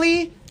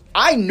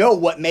I know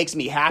what makes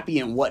me happy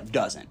and what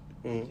doesn't.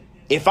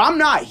 If I'm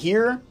not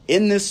here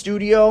in this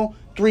studio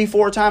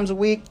 3-4 times a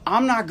week,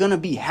 I'm not going to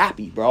be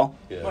happy, bro.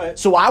 Yeah. Right.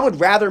 So I would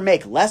rather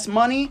make less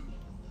money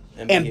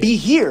and be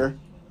here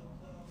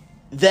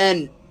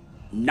than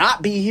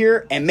not be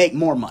here and make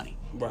more money.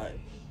 Right.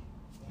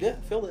 Yeah,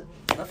 I feel it.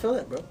 I feel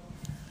it, bro.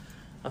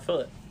 I feel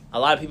it. A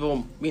lot of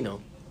people, you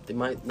know, they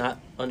might not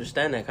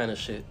understand that kind of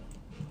shit,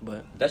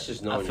 but That's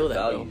just knowing I feel your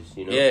that, bro. values,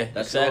 you know? Yeah,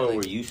 That's exactly. knowing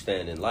where you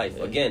stand in life.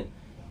 Yeah. Again,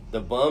 the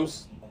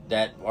bums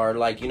that are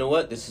like, you know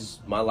what, this is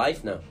my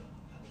life now.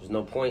 There's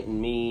no point in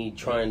me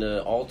trying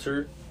to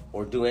alter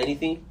or do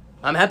anything.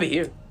 I'm happy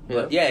here. you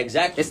know? But yeah,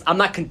 exactly. I'm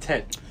not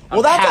content. Well,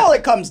 I'm that's happy. all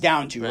it comes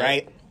down to, Right.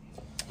 right?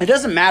 It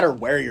doesn't matter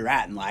where you're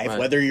at in life, Right.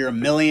 whether you're a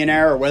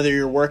millionaire or whether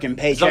you're working long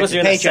paycheck as to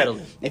you're not paycheck.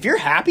 settling. If you're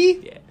happy,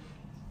 Yeah,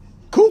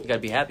 cool, you gotta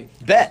be happy.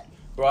 bet.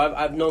 Bro,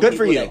 I've known Good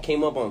for people you. that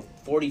came up on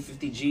 40,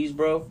 50 G's,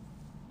 bro.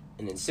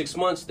 And in 6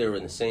 months, they were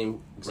in the same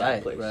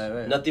exact Right, place.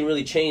 right. Nothing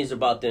really changed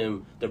about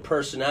them, their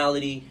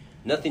personality.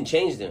 Nothing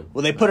changed them.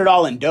 Well, they put it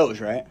all in Doge,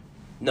 right?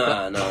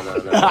 Nah.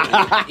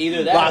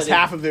 Either that Lost or they,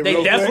 half of it They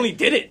real definitely quick.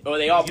 did it. Or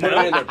they all put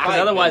it in their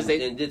pipe Otherwise and,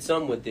 they- and did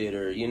something with it,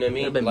 or you know what I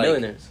mean? They've been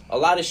millionaires. A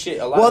lot of shit.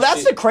 Well, that's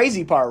shit. the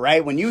crazy part,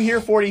 right? When you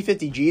hear 40,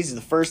 50 G's, the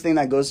first thing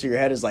that goes through your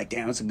head is like,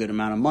 damn, that's a good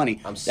amount of money.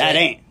 I'm that saying,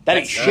 ain't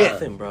that's shit.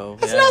 Nothing, bro.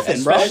 That's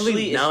nothing, bro.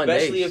 Especially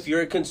nowadays. Especially if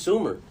you're a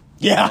consumer.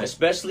 Yeah.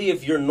 Especially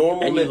if you're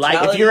normal And you like-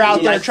 mentality. If you're out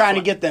You there like trying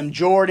to fun. get them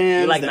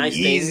Jordans, You like them nice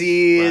things.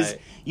 Yeezys,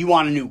 Right. you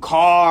want a new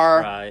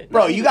car. Right.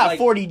 Bro, Not you even got like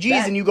 40 G's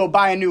that. and you go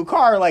buy a new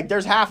car, like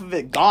there's half of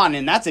it gone,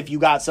 and that's if you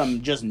got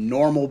some just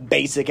normal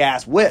basic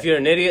ass whip. If you're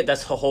an idiot,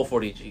 that's a whole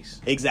 40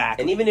 G's.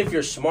 Exactly. And even if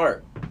you're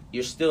smart,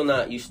 you're still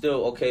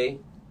okay.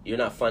 You're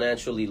not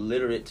financially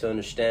literate to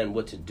understand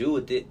what to do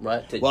with it.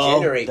 Right. To Well,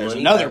 generate there's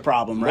money. another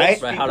problem,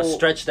 right? Right, how to people-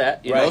 stretch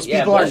that. You Right. know? Most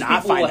people are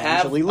not people will have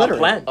financially a literate.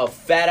 plan. A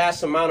fat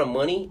ass amount of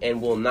money and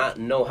will not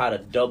know how to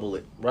double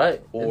it. Right.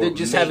 Or And they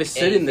just have make it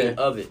sitting there. anything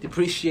of it.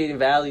 Depreciating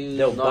values.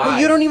 They'll and all buy. that. Well,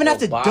 you don't even have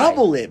to They'll buy.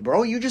 double it,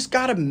 bro. You just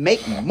gotta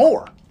make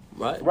more.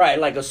 Right. Right,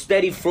 like a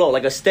steady flow,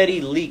 like a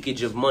steady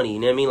leakage of money. You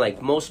know what I mean?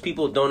 Like most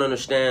people don't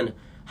understand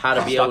how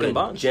to be Stock able and to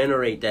bonds.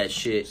 generate that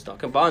shit.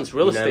 Stock and bonds,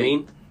 real You know what estate. I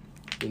mean?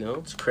 You know,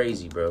 It's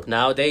crazy, bro.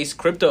 nowadays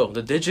crypto,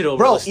 the digital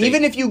Bro, real estate.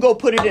 even if you go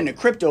put it into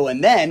crypto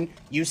and then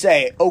you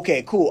say,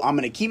 okay, cool, I'm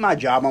gonna keep my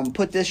job, I'm gonna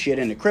put this shit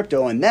into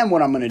crypto, and then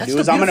what I'm gonna That's do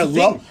the is I'm gonna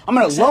beautiful thing.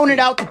 loan Exactly. it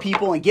out to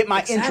people and get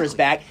my interest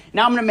back.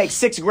 Now I'm gonna make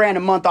 $6,000 a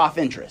month off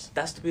interest.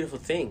 that's the beautiful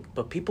thing.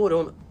 But people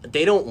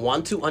don't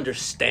want to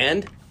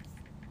understand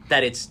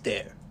that it's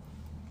there,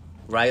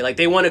 right? Like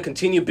they want to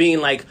continue being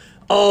like,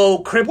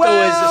 oh, crypto is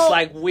Well, this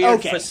like weird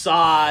okay.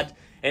 facade,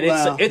 and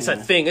Well, it's a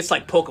thing. It's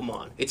like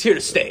Pokemon. It's here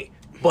to stay,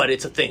 but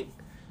it's a thing,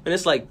 and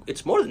it's like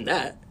it's more than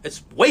that.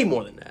 It's way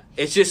more than that.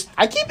 It's just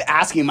I keep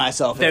asking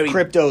myself Very if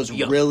crypto's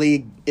young.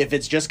 really, if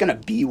it's just gonna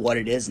be what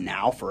it is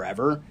now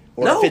forever,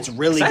 or No, if it's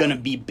really exactly. gonna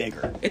be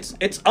bigger. it's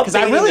Because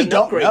I updating really and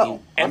don't upgrading know.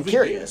 I'm every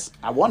curious. year.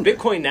 I wonder.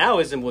 Bitcoin now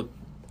isn't what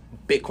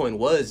Bitcoin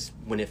was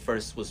when it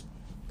first was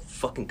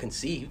fucking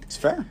conceived. It's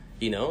fair.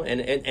 You know,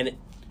 and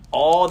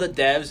all the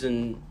devs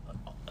and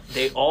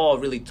they all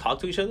really talk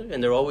to each other,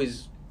 and they're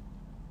always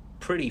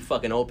pretty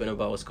fucking open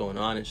about what's going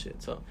on and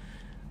shit. So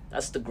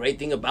that's the great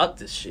thing about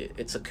this shit.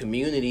 It's a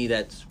community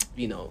that's,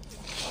 you know,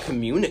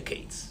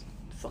 communicates.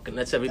 Fucking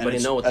lets And everybody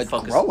it's know what the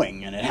fuck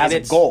growing, and it and has a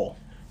it's- goal.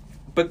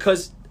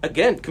 because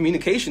again,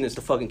 communication is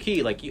the fucking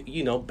key. Like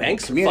you know,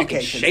 banks are fucking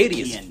Communication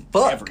shady is as key in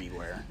fuck.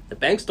 everywhere. The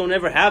banks don't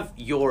ever have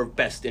your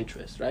best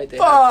interest, right? They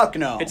Fuck have,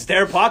 no. It's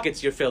their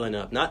pockets you're filling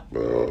up, not.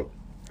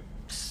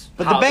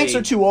 But how the banks they-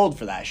 are too old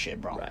for that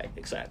shit, bro. Right,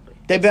 exactly.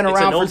 They've been It's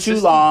an around for old too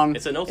system. long.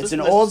 It's an old It's system.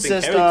 an that's old been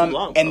carried system, too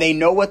long, bro. and they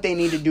know what they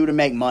need to do to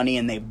make money,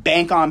 and they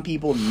bank on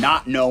people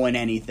not knowing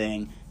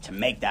anything to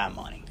make that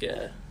money.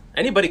 Yeah.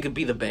 Anybody could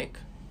be the bank,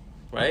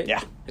 right?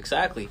 Yeah.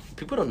 Exactly.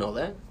 People don't know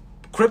that.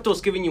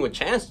 Crypto's giving you a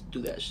chance to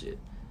do that shit.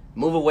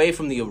 Move away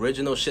from the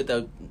original shit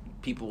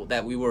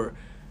that we were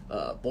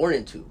born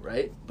into,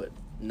 right? But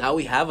now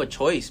we have a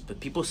choice, but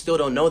people still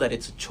don't know that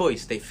it's a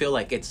choice. They feel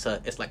like it's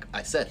like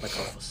I said, like a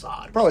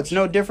facade. Bro, it's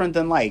no different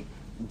than like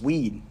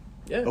weed.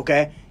 Yeah.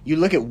 Okay? You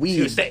look at It's weed,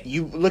 here to stay.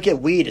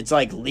 it's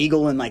like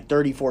legal in like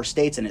 34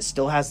 states and it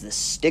still has this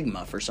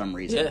stigma for some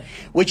reason. Yeah.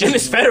 Which And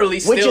is it's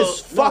federally which still-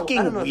 is no, I fucking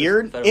don't know if it's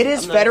weird. federally. It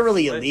is I'm not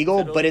federally fed- illegal,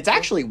 federal- but it's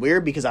actually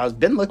weird because I've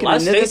been looking A lot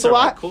of into this states a are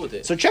lot. cool with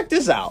it. So check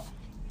this out.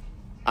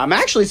 I'm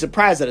actually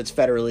surprised that it's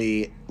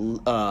federally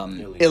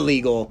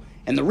illegal.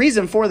 And the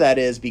reason for that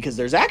is because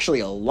there's actually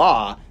a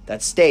law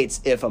that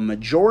states if a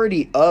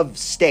majority of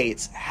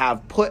states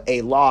have put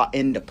a law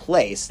into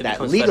place that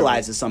becomes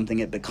legalizes something,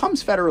 it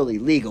becomes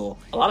federally legal.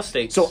 A lot of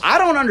states. So I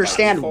don't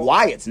understand default?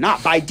 why it's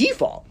not by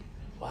default.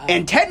 Wow.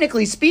 And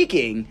technically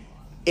speaking,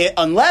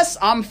 unless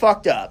I'm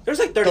fucked up, There's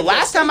like the 34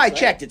 last time I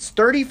states, right? checked, it's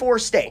 34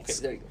 states.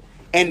 Okay, there you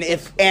go.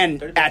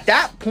 And at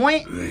that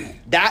point,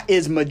 that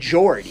is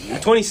majority.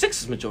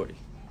 26 is majority,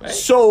 right?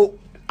 So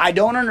I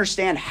don't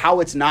understand how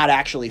it's not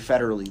actually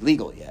federally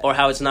legal yet. Or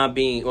how it's not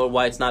being, or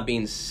why it's not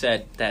being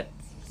said that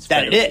it's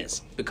That it federally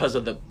is. because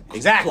of the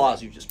Exactly.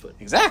 clause you just put.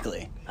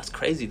 Exactly. That's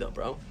crazy though,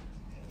 bro.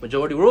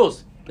 Majority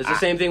rules. It's the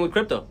same thing with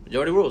crypto.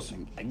 Majority rules.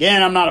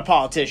 Again, I'm not a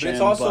politician. But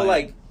it's also but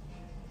like,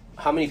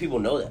 how many people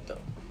know that though?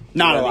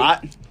 not You a know what I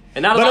lot.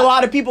 And not But a a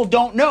lot of people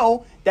don't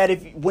know that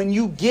when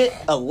you get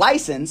a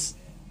license,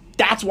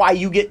 that's why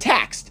you get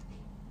taxed.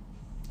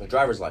 A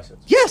driver's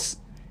license. Yes.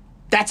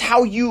 That's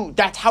how you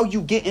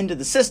get into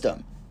the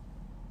system.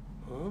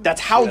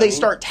 That's how Yeah, I they mean-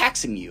 start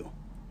taxing you.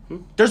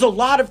 There's a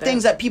lot of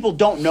things that people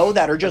don't know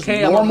that are just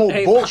Hey, normal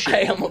hey, bullshit.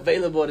 Hey, I'm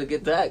available to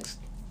get taxed.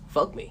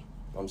 Fuck me.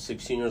 I'm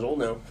 16 years old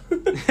now.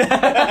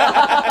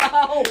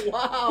 Oh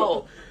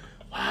wow.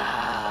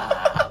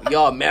 Wow.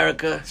 Yo,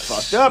 America.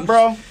 Fucked up,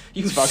 bro.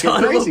 You It's fucking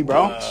son of a- crazy,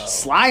 bro.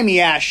 Slimy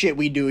ass shit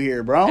we do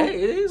here, bro.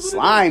 Hey, it is what it is,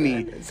 Slimy.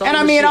 man. It's all And a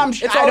I mean,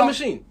 machine. It's I all a don't-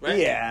 machine, right?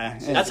 Yeah.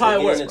 That's how it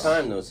Beginning works, of bro.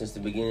 time though. Since the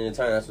beginning of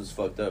time, that's what's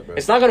fucked up, bro.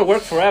 It's not gonna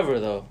work forever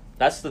though.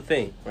 That's the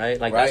thing, right?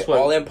 Like right. that's what.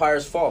 All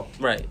empires fall.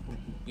 Right.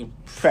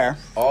 Fair.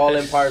 All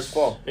empires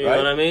fall. You right?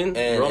 know what I mean?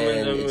 And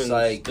it's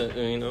like,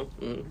 you know.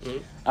 Mm-hmm.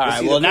 All right.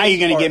 see, Well, the now you're crazy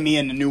gonna part- get me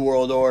into New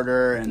World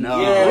Order and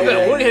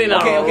We're getting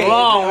on a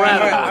long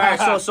rabbit hole. All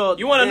right. So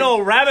You wanna then know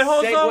rabbit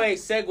holes, though?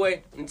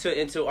 Segue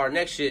into our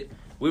next shit.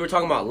 We were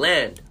talking about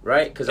land,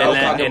 right? Because I And was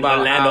talking and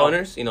about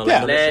landowners, you know,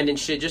 Yeah. land and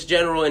shit, just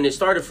general, and it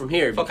started from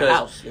here Fuck a because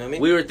house, you know what I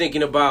mean? we were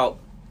thinking about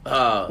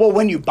Well,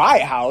 when you buy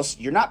a house,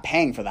 you're not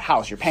paying for the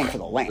house; you're paying for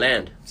the land.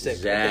 land. Sick.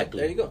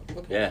 Exactly. Okay, there you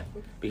go. Okay. Yeah,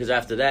 because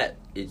after that,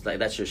 it's like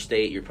that's your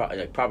state, your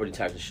like property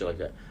tax and shit like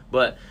that.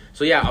 But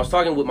so yeah, I was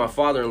talking with my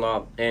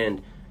father-in-law,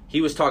 and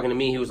he was talking to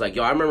me. He was like,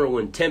 "Yo, I remember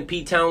when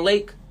Tempe Town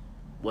Lake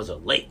was a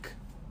lake.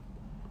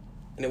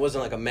 And it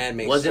wasn't like a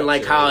man-made. It wasn't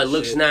like structure how and it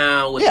looks shit.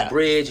 now with Yeah. the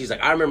bridge." He's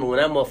like, "I remember when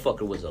that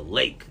motherfucker was a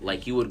lake.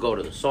 Like you would go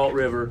to the Salt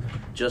River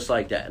just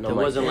like that." And It I'm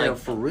wasn't "Damn, like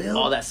for real."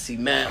 all that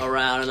cement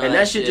around and all And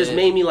that shit just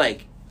made me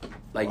like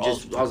All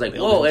just I was like,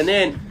 buildings. whoa. And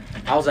then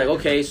I was like,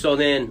 okay, so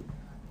then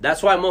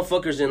that's why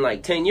motherfuckers in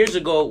like 10 years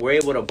ago were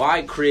able to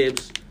buy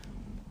cribs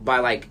by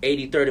like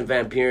 83rd and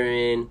Van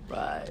Buren,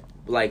 Right.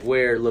 like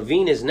where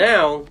Levine is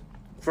now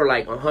for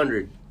like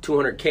 100,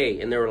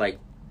 200K, and they were like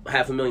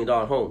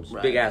 $500,000 homes,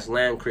 Right. big ass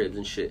land cribs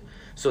and shit.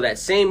 So that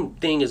same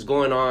thing is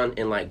going on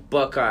in like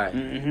Buckeye,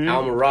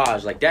 Al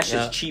Mirage. Like that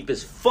shit's Yeah. cheap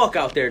as fuck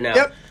out there now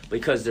Yep.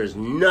 because there's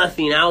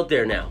nothing out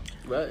there now.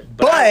 Right.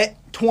 But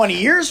 20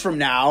 years from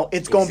now,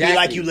 it's going to be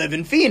like Exactly. you live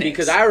in Phoenix.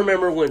 Because I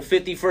remember when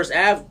 51st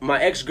Ave,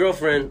 my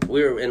ex-girlfriend,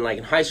 we were in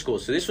high school,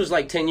 so this was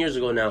like 10 years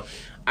ago now.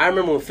 I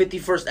remember when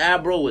 51st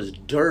Ave, bro, was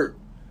dirt.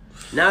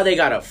 Now they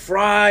got a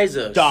Fry's,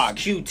 a Dog.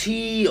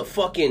 QT, a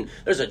fucking,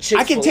 there's a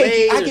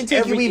Chick-fil-A. I can take you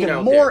everything even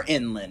out more there.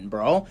 inland,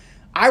 bro.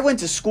 I went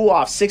to school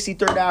off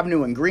 63rd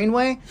Avenue and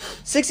Greenway.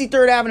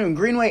 63rd Avenue and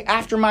Greenway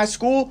after my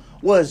school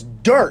was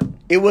dirt.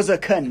 It was a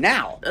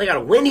canal. They got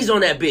a Wendy's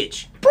on that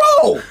bitch.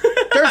 Bro,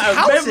 there's I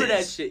houses. remember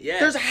that shit, yeah.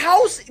 There's a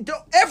house.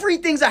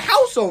 Everything's a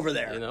house over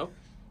there. You know?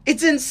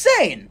 It's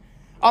insane.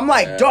 I'm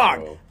like, Yeah, dog,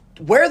 bro.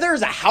 where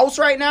there's a house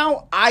right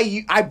now,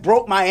 I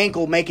broke my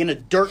ankle making a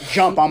dirt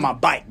jump on my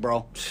bike,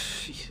 bro.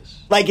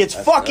 Jesus. Like, it's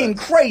fucking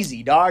nuts.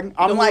 crazy, dog.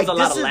 I'm You know like, who owns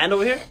a lot this of is... land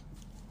over here?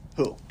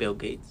 Who? Bill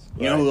Gates.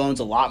 You know who owns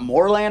a lot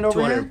more land over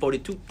here?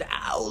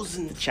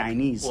 242,000.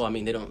 Chinese. Well, I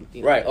mean, they don't.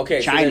 You know. Right,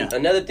 okay. China. So then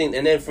another thing,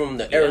 and then from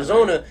the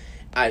Arizona,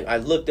 I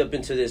looked up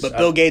into this. But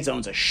Bill Gates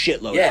owns a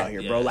shitload Yeah, out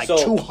here, bro. yeah. Like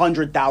So-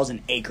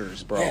 200,000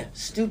 acres, bro. Yeah,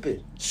 stupid.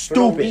 For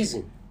no Stupid.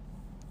 reason.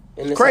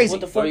 And it's Crazy.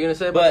 Like, what the fuck? What were you gonna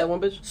say about that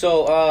one bitch?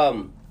 So,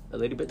 A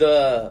lady bitch?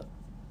 the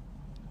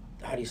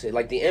how do you say,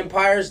 like, the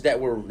empires that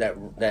were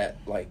that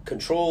like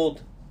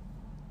controlled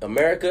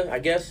America, I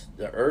guess,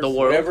 the earth, The world.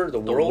 whatever, the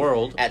The world,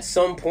 world. at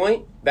some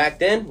point back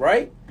then,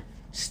 right,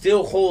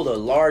 still hold a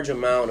large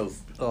amount of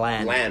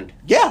Land.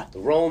 Yeah. The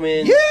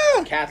Roman,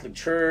 Yeah. Catholic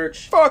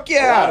Church, Fuck a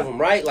yeah. lot of them,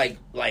 right?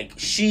 Like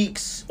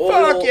sheiks,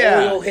 Fuck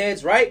yeah. oil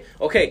heads, right?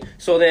 Okay,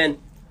 so then,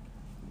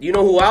 you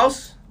know who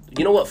else?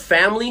 You know what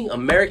family,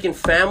 American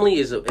family,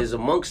 is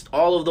amongst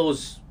all of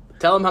those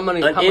Tell them how an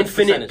much infinite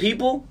percentage?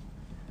 people?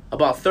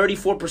 About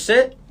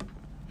 34%.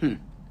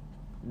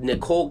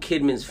 Nicole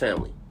Kidman's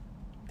family.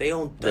 They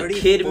own The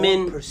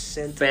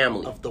 34%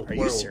 family. of the Are world.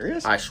 you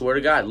serious? I swear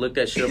to God, look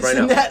that shit up right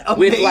Isn't now. that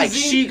With like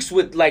amazing? sheiks,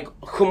 with like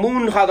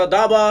Hamun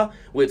Hadadaba,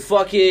 with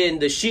fucking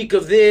the sheik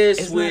of this,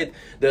 Isn't with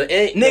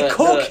the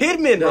Nicole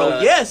Kidman,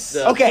 bro, yes.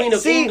 the Okay, Queen of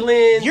see,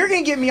 England. you're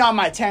gonna get me on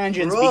my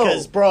tangents Bro.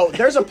 because, bro,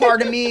 there's a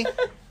part of me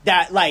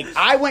that, like,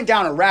 I went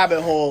down a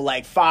rabbit hole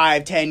like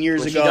 5-10 years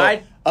When she ago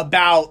died?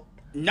 about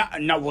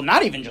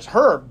not even just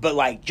her, but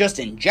like just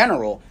in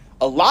general.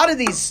 A lot of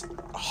these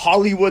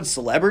Hollywood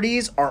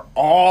celebrities are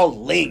all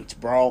linked,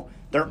 bro.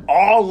 They're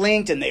all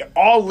linked, and they're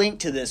all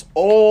linked to this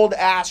old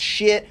ass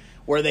shit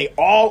where they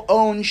all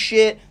own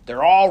shit.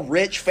 They're all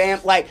rich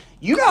Like,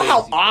 you know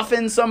how Crazy.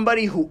 often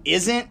somebody who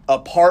isn't a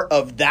part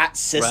of that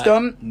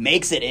system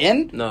makes it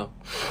in? No,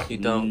 you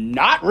don't.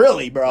 Not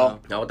really, bro. No.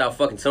 Not without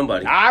fucking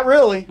somebody. Not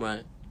really.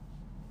 Right.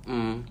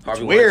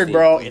 Harvey Weird, Weinstein.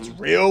 bro. It's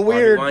real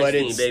weird, Harvey but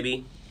Weinstein,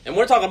 baby. And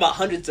we're talking about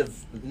hundreds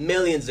of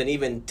millions and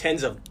even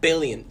tens of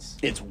billions.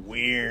 it's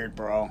weird,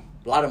 bro.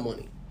 A lot of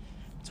money.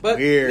 But,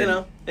 weird. you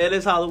know, it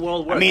is how the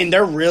world works. I mean,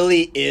 there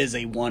really is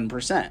a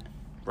 1%.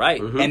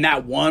 right. And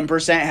that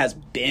 1% has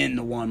been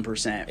the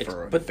 1%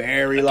 for a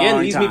very long Again,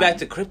 time. leads me back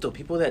to crypto.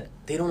 People that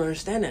they don't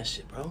understand that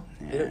shit, bro.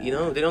 They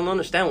don't, they don't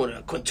understand what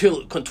a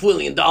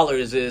quintillion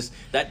dollars is.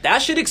 That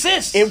shit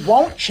exists. It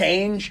won't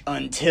change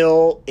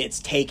until it's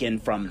taken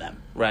from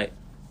them. right.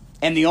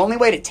 And the only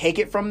way to take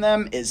it from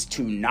them is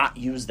to not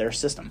use their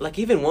system. Like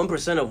even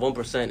 1% of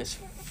 1% is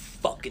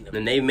fucking.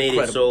 And they made it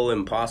incredible. so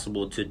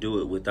impossible to do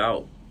it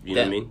without, you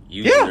know what I Yeah. mean?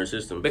 Using Yeah. their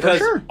system. Because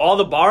sure. all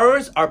the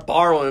borrowers are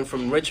borrowing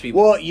from rich people.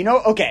 Well, you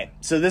know, okay,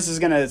 so this is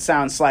going to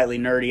sound slightly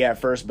nerdy at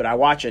first, but I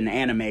watch an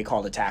anime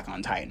called Attack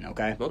on Titan,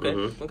 okay? Okay.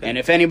 Mm-hmm. Okay. And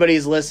if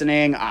anybody's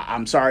listening,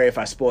 I'm sorry if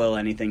I spoil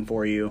anything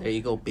for you. There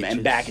you go, bitches.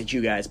 And back at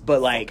you guys.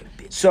 But, like,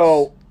 Fucking bitches.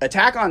 so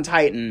Attack on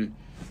Titan,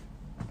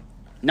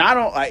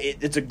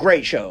 it's a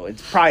great show.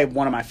 It's probably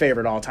one of my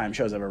favorite all-time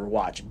shows I've ever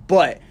watched.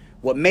 But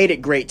what made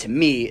it great to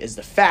me is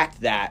the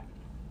fact that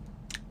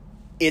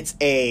it's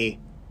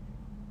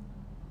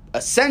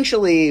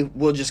essentially,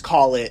 we'll just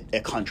call it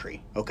a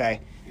country,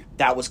 okay,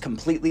 that was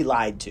completely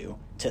lied to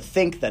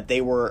think that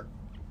they were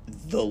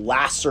the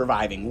last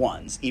surviving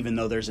ones, even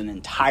though there's an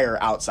entire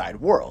outside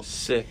world.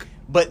 Sick.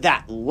 But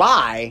that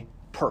lie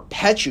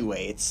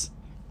perpetuates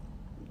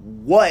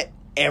what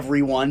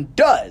everyone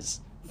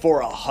does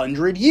for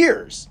 100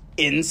 years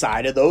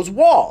inside of those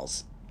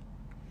walls.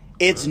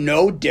 It's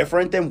no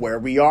different than where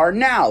we are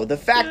now. The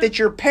fact that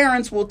your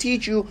parents will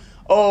teach you,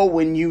 oh,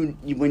 when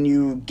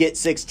you get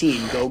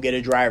 16, go get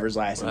a driver's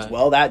license. Right.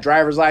 Well, that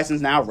driver's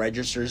license now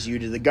registers you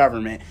to the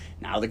government.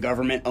 Now the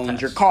government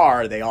owns your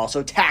car. They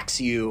also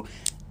tax you.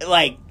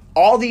 Like,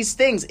 all these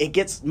things,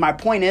 my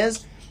point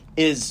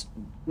is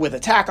with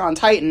Attack on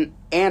Titan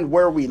and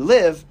where we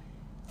live,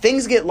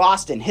 things get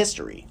lost in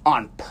history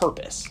on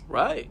purpose.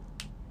 Right.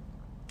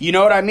 You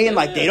know what I mean?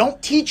 Like, Yeah. they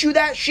don't teach you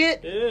that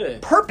shit Yeah.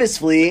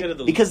 purposefully Look at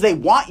the- because they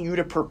want you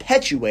to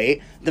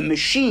perpetuate the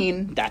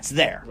machine that's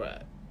there.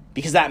 Right.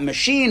 Because that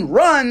machine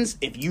runs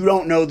if you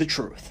don't know the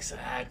truth.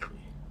 Exactly.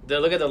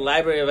 Look at the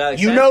Library of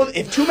Alexandria. You know,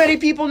 if too many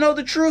people know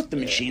the truth, the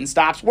machine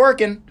stops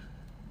working.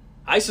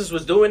 ISIS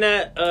was doing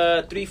that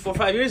 3, 4,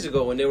 5 years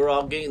ago when they were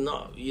all getting,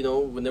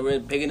 when they were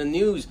big in the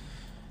news.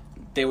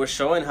 They were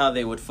showing how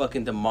they would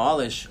fucking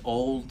demolish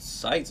old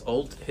sites,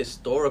 old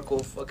historical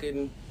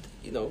fucking,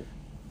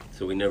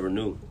 So we never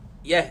knew.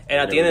 Yeah, and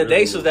at the end of the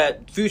day, so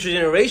that future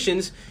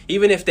generations,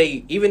 even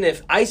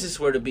if ISIS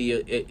were to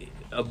be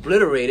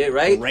obliterated,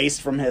 right?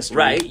 Erased from history.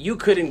 Right, you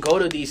couldn't go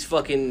to these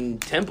fucking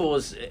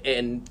temples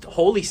and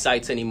holy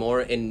sites anymore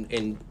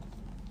and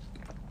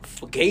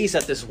gaze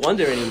at this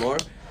wonder anymore.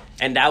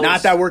 And that was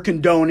Not that we're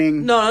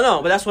condoning. no,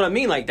 but that's what I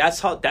mean. Like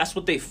that's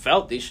what they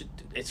felt. They should.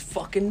 It's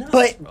fucking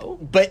nuts, bro.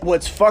 But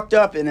what's fucked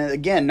up, and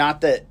again,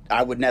 not that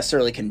I would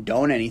necessarily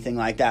condone anything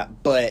like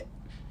that, but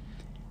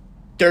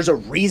there's a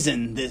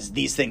reason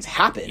these things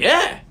happen.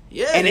 Yeah,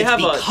 And they it's have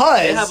because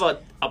they have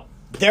a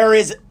there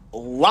is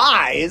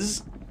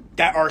lies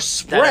that are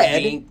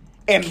spread, being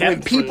and kept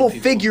when from people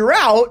people. figure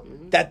out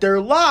that they're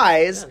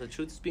lies, the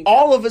truth is being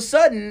all of a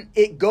sudden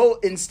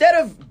instead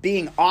of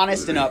being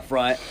honest and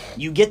upfront,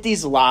 you get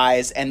these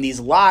lies, and these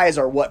lies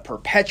are what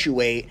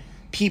perpetuate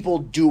people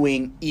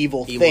doing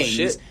evil things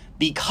shit.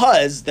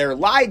 because they're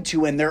lied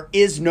to, and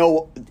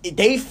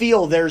they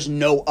feel there's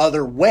no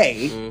other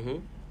way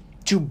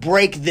to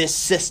break this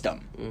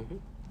system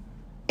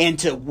and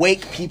to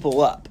wake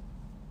people up.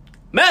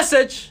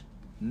 message.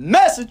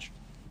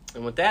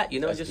 And with that,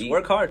 That's just deep.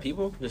 work hard,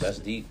 people. That's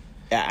deep.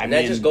 Yeah, And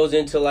that just goes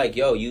into like,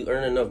 yo, you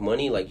earn enough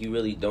money, like you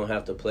really don't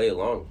have to play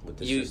along with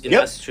the system.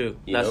 That's true.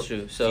 You That's know?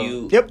 true.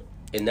 So Yep.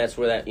 And that's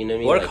where that, you know what I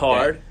mean? Work Like,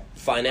 hard. that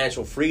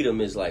financial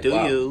freedom is like, do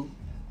wow, you?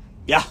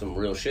 Yeah, some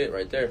real shit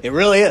right there. it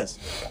really is.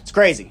 It's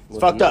crazy. It's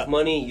With fucked enough up.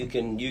 money, you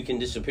can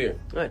disappear.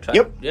 All right, try.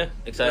 Yep. Yeah,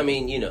 exactly. I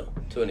mean,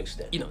 to an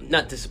extent.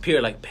 not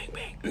disappear like bang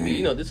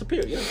bang.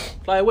 Disappear.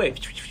 Fly away.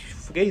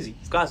 Fugazi,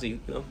 Fugazi.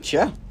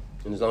 Yeah.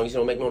 And as long as you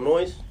don't make no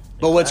noise,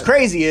 But what's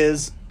crazy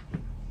is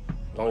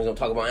as long as you don't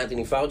talk about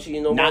Anthony Fauci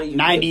and nobody, you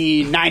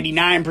good.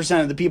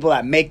 99% of the people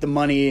that make the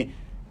money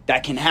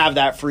that can have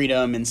that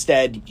freedom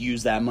instead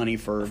use that money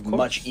for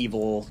much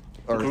evil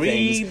or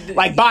Greed, things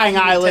like buying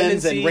evil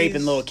islands and tendencies.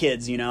 raping little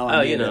kids.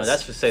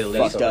 That's for say the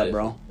least. fucked up,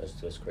 bro.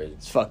 That's crazy.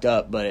 It's fucked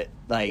up, but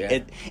Yeah.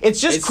 it's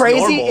just It's crazy.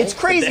 normal It's for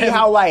crazy them.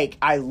 how like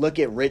I look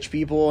at rich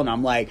people and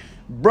I'm like,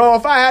 bro,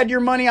 if I had your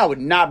money, I would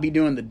not be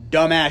doing the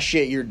dumbass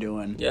shit you're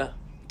doing. Yeah.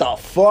 The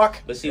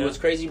fuck? But see, what's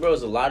crazy, bro,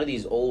 is a lot of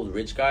these old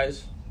rich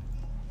guys,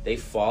 they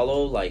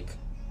follow like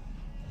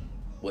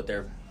what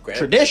their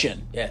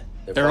Tradition. Yeah,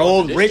 Their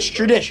old rich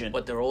bro. tradition.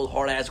 But their old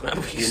hard ass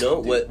grandparents. You know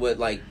what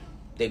like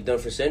they've done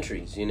for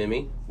centuries. You know what I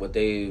mean? What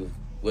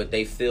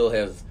they feel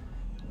have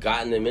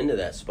gotten them into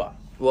that spot.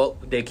 Well,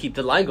 they keep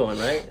the line going,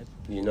 right?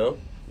 You know,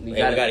 You we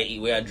gotta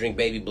eat. We gotta drink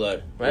baby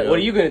blood. Right. know? What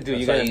are you gonna do?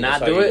 That's You how gonna not that's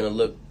how do you're it? Gonna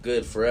look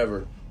good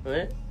forever.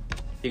 Right.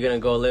 You're gonna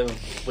go live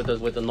with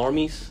the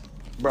normies,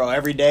 Bro,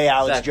 every day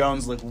Alex Exactly.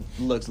 Jones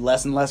looks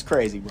less and less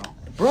crazy, bro.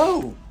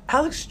 bro.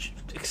 Alex,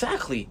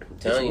 exactly.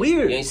 It's telling you,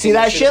 weird. you ain't See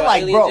that shit, about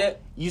like, aliens bro?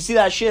 yet? You see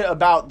that shit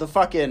about the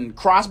fucking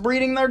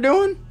crossbreeding they're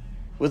doing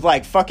with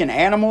like fucking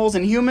animals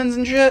and humans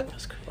and shit?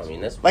 That's crazy. I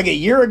mean, that's Like a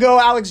year ago,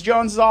 Alex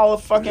Jones is all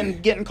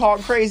fucking getting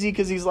called crazy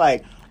because he's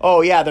like,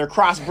 "Oh yeah, they're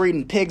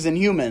crossbreeding pigs and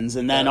humans,"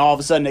 and then all of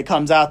a sudden it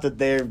comes out that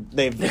they've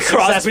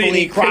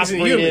successfully crossbreeding pigs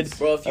and humans. crossbreeded.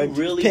 bro. If you a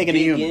really pig and a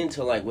dig human.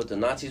 into like what the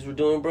Nazis were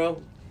doing, bro.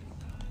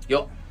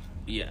 Yo.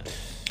 Yeah.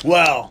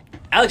 Well,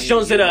 Alex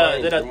Jones did a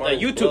Your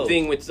mind's YouTube blown.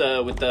 thing with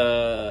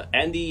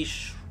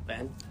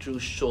Andrew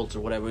Schultz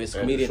or whatever his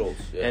Andrew comedian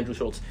Schultz, yeah. Andrew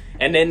Schultz,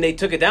 and then they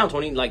took it down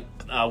 20 like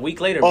a week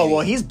later. oh maybe.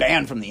 well, he's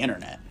banned from the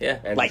internet. yeah,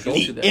 Andrew Like Schultz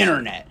did the that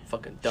internet.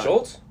 fucking done.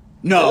 Schultz.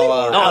 No,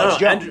 Really? Alex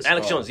Jones.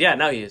 Alex Jones. Yeah,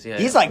 now he is. Yeah,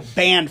 He's like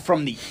banned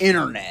from the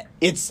internet.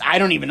 I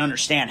don't even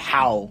understand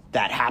how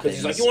that happens.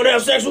 He's like, you want to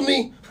have sex with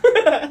me?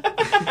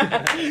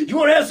 You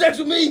want to have sex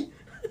with me?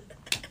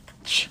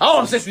 oh,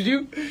 I'm obsessed with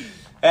you.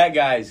 That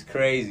guy's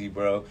crazy,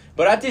 bro.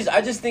 But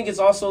I just think it's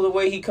also the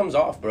way he comes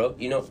off, bro.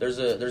 You know, there's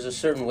a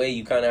certain way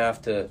you kind of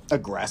have to.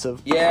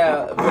 aggressive.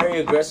 Yeah, very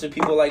aggressive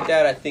people like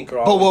that. I think are.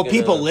 But always will gonna-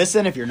 people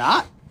listen if you're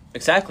not?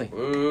 Exactly.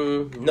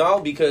 No,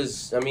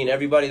 because I mean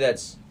everybody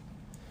that's.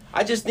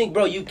 I just think,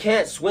 bro, you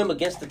can't swim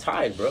against the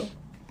tide, bro.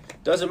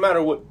 Doesn't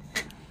matter what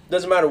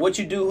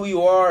you do, who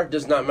you are.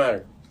 Does not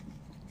matter.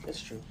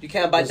 That's true. You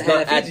can't bite It's the hand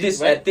not that at feeds you,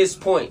 this right? at this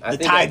point. I The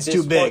think at tide's this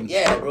too point- big.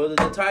 Yeah, bro. The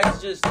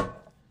tide's just.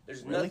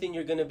 There's Really? nothing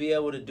you're gonna be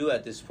able to do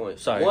at this point.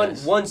 Sorry, one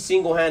guys. one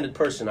single-handed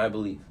person, I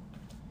believe.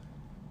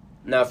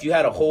 Now, if you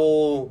had a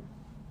whole,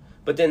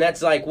 but then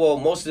that's like, well,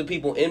 most of the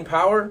people in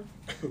power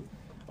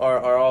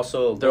are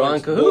also They're on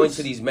going cahoots.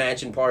 to these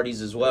mansion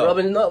parties as well.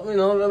 rubbing the elbows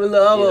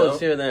know?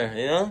 here and there.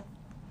 You know,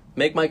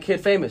 make my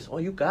kid famous. Oh,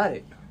 you got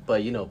it.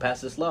 But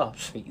pass this law.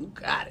 You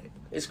got it.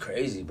 It's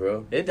crazy,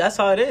 bro. That's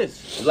how it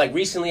is. Like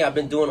recently, I've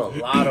been doing a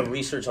lot of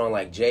research on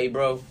like Jay,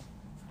 bro.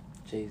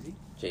 Jay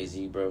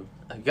Z. Bro.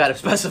 You gotta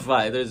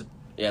specify. There's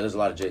Yeah, there's a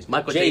lot of Jays.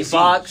 Michael J. Jay-Z,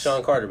 Fox.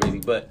 Sean Carter, baby.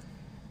 But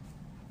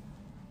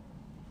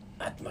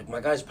my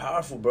guy's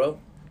powerful, bro.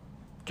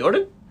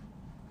 Jordan.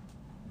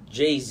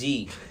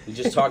 Jay-Z. We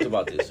just talked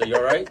about this. Are you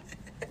all right?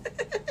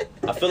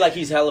 I feel like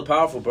he's hella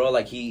powerful, bro.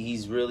 Like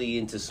he's really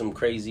into some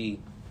crazy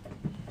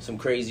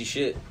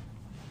shit.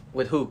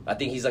 With who? I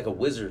think he's like a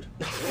wizard.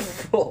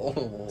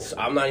 So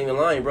I'm not even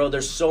lying, bro.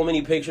 There's so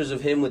many pictures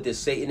of him with this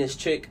Satanist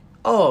chick.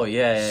 Oh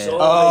yeah. So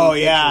Oh,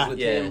 many yeah. pictures with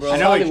Yeah, him, bro. I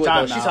know what you're Hollywood,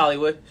 talking though. She's about.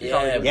 Hollywood.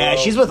 Yeah, Yeah,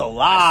 bro. she's with a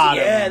lot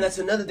of Yeah, them. and that's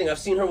another thing. I've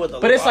seen her with a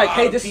lot. But it's like,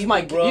 hey, this of is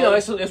my, people, bro. you know,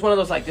 it's one of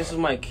those like, this is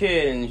my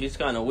kid, and she's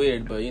kind of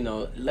weird, but you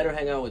know, let her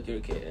hang out with your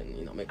kid, and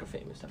you know, make her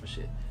famous, type of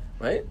shit,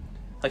 right?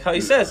 Like how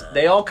he says,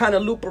 they all kind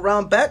of loop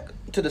around back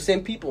to the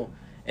same people,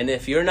 and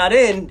if you're not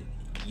in,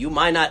 you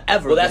might not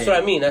ever. Well, that's get what I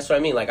in. mean. That's what I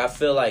mean. Like, I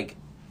feel like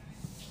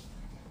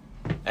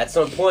at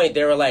some point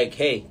they were like,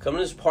 "Hey, come to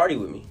this party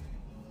with me.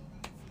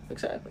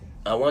 Exactly.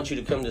 I want you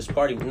to come to this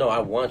party." No, I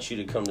want you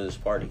to come to this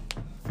party.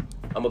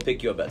 I'm gonna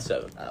pick you up at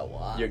 7.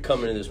 Wow. You're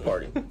coming to this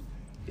party,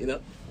 You know.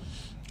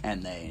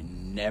 And they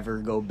never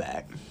go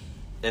back.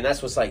 and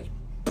that's what's like.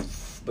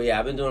 But yeah,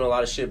 I've been doing a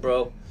lot of shit,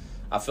 bro.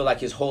 I feel like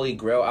his Holy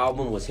Grail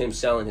album was him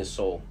selling his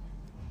soul.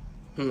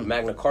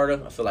 Magna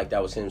Carta, I feel like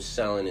that was him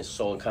selling his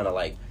soul and kind of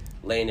like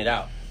laying it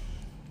out.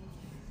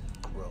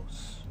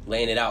 Gross.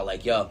 Laying it out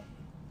like, yo,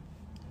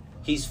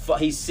 he's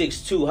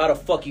 6'2", how the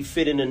fuck you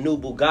fit in a new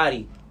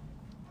Bugatti?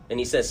 And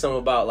he said something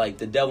about like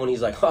the devil, and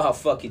he's like, oh,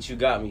 fuck it, you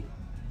got me.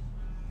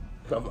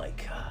 And I'm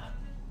like,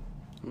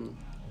 God.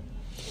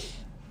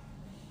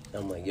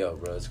 I'm like, yo,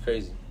 bro, it's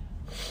crazy.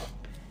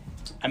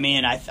 I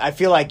mean, I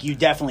feel like you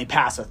definitely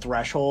pass a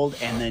threshold,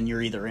 and then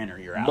you're either in or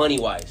you're out.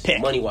 Money-wise.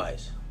 Pick.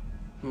 Money-wise.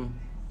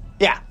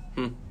 Yeah.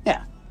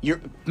 Yeah.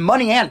 You're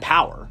money and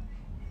power.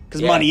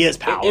 Because Yeah. money is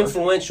power.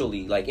 Influentially.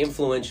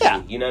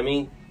 Yeah. You know what I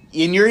mean?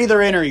 And you're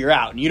either in or you're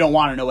out. And you don't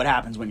want to know what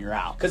happens when you're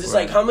out. Because it's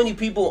Right. like, how many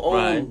people own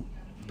Right.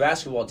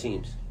 basketball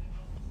teams?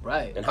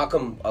 Right. And how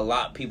come a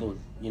lot of people,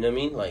 you know what I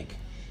mean? Like,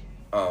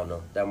 I don't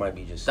know. That might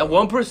be just... That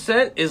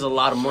 1% is a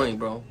lot of money,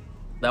 bro.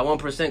 That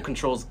 1%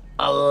 controls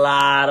a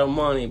lot of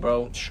money,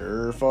 bro.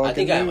 Sure fucking I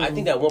think do. I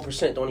think that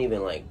 1% don't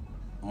even, like,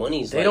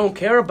 money's They like... don't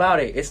care about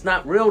it. It's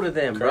not real to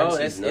them, bro. Currency's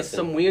It's nothing.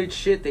 some weird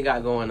shit they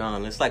got going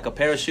on. It's like a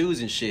pair of shoes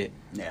and shit.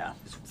 Yeah.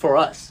 For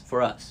us,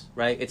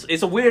 right?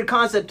 It's a weird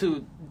concept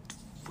to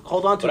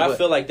hold on to. But I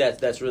feel like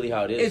that's really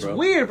how it is, it's bro.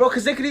 weird, bro,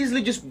 because they could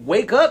easily just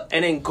wake up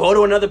and then go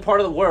to another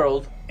part of the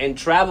world and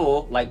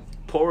travel like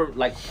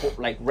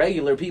like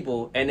regular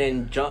people, and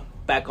then jump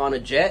back on a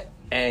jet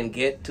and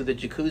get to the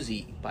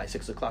jacuzzi by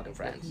 6 o'clock in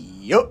France.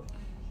 Yup.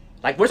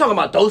 Like, we're talking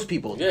about those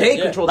people. Yeah, They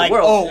yeah. control Like, the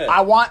world. oh, Yeah.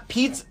 I want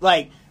pizza.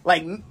 Like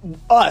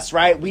us,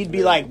 right? We'd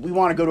be like, we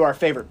want to go to our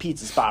favorite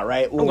pizza spot,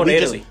 right? Well, going we to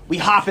just Italy. we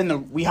hop in the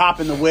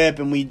whip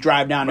and we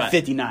drive down Right.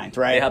 to 59th,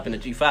 right? They hop in a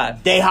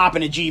G5. They hop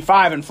in a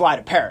G5 and fly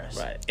to Paris.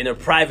 Right. In a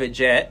private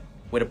jet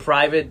with a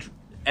private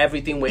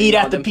everything waiting Eat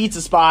on at the them.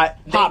 pizza spot,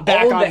 They hop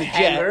back own on the the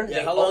hangar. jet.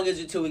 Yeah, how long is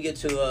it till we get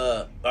to,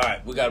 all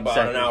right, we got about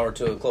Exactly. an hour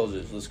till it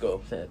closes. Let's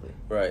go. Exactly.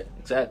 Right.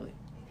 Exactly.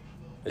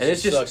 It And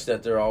it's just just- sucks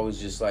that they're always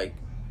just, like,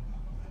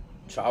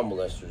 child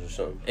molesters or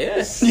something.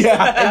 Yes.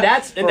 Yeah. And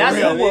that's For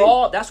who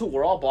real. that's who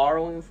we're all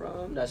borrowing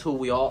from. That's who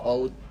we all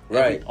owe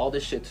Right. all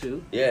this shit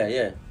to. Yeah,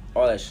 yeah.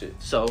 All that shit.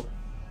 So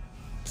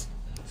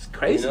it's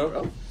crazy, You know?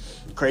 bro.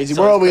 Crazy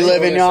So world we it's live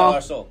We're in, gonna sell y'all.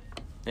 our soul.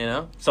 You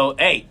know? So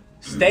hey,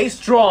 stay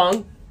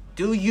strong.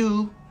 Do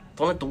you.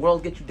 Don't let the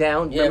world get you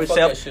down. Yeah, Remember fuck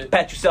yourself. that shit.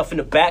 Pat yourself in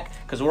the back,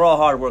 because we're all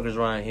hard workers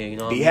around here. You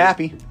know. what Be I mean?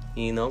 happy.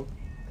 You know.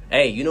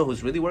 Hey, you know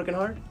who's really working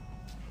hard?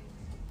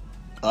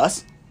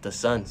 Us? The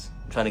Suns.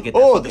 I'm trying to get. That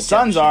Oh, fucking the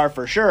Suns championship. are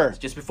for sure.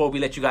 Just before we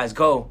let you guys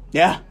go,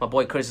 Yeah. my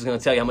boy Chris is gonna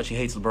tell you how much he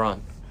hates LeBron.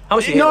 How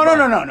much he hates No.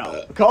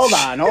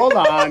 LeBron. Hold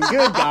on.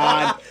 Good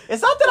God.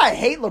 It's not that I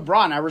hate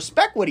LeBron. I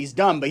respect what he's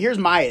done, but here's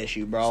my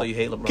issue, bro. So you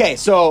hate LeBron? Okay,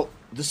 so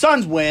the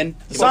Suns win.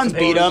 The Suns some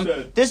beat him.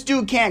 haters. This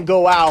dude can't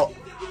go out.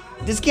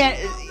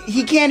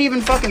 He can't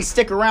even fucking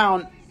stick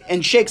around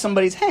and shake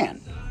somebody's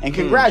hand and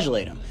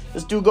congratulate him.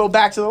 This dude go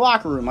back to the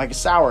locker room like a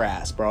sour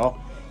ass, bro.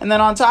 And then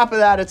on top of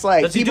that, it's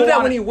like Does he people do that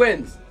wanna- when he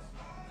wins?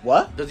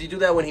 What? Does he do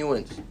that when he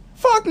wins?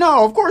 Fuck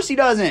no, of course he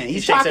doesn't.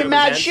 He's shakes talking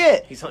mad everybody's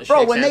shit. hands? Bro,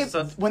 Shakes when hands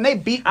and stuff? when they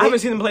beat I haven't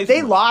seen him play They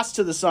too much. lost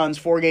to the Suns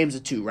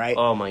 4-2, right?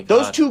 Oh my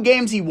Those God. 2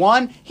 games he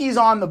won, he's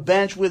on the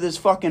bench with his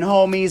fucking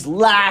homies,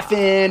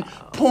 laughing,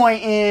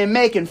 pointing,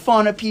 making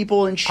fun of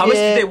people and shit. How much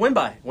did they win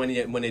by when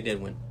they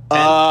did win?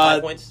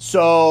 5 points?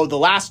 So the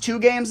last 2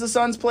 games the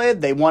Suns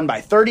played, they won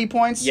by 30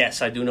 points.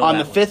 Yes, I do know On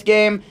that the one. 5th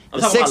game, I'm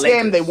the talking about 6th game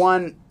Lakers. they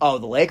won. Oh,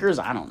 the Lakers?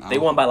 I don't know. They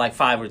won by like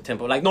 5 or 10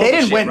 points. Like, no, They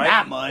didn't shit, win right?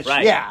 that much,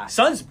 Right. yeah.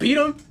 Suns beat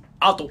them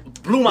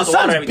blew them The out the water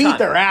Suns every beat time.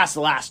 their ass the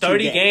last 2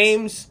 30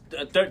 games.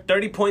 games,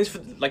 30 points for,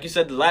 like you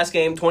said, the last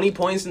game. 20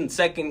 points in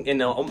second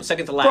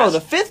to last. Bro, the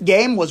 5th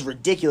game was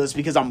ridiculous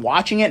because I'm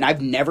watching it and I've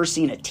never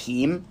seen a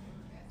team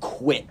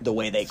quit the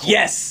way they quit.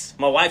 Yes,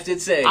 my wife did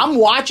say. I'm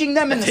watching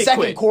them in the They second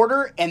quit.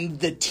 quarter, and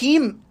the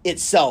team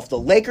itself, the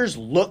Lakers,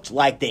 looked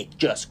like they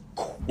just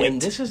quit. and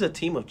this is a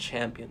team of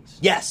champions.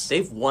 Yes.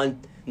 They've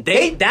won.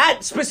 That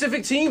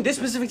specific team, this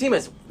specific team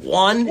has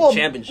won well,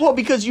 championship. well,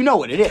 because you know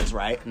what it is,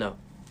 right? No,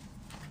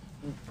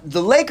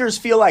 The Lakers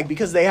feel like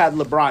because they had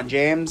LeBron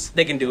James,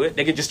 they can do it.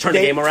 They can just turn the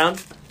They- game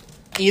around.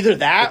 either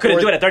that They couldn't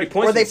or, do it at 30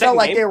 points or in they the felt second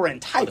like game. they were Or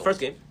entitled. the first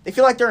game. They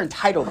feel like they're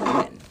entitled to win.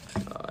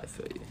 I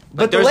feel you.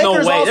 But the there's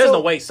Lakers no way. There's also-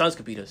 no way Suns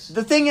could beat us.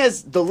 The thing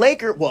is, the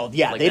Lakers, well,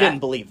 yeah, Like they that? didn't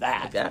believe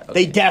that. Like that?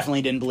 They Okay.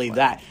 definitely didn't believe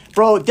that.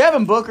 Bro,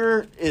 Devin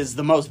Booker is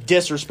the most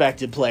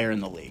disrespected player in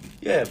the league.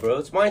 Yeah, bro,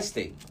 it's mind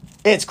state.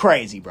 It's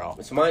crazy, bro.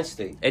 It's a mind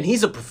state. And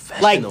he's a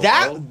professional. Like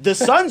that, bro. the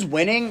Suns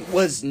winning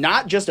was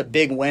not just a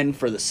big win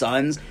for the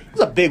Suns. It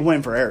was a big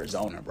win for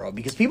Arizona, bro,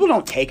 because people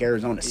don't take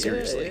Arizona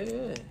seriously.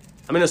 Yeah.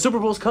 I mean, the Super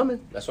Bowl's coming.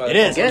 That's why It they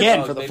is, call them again,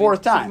 underdogs, for the baby.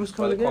 fourth time. That's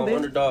why they call them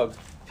underdogs.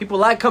 People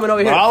like coming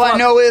over here. But all I Fuck.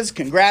 know is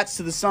congrats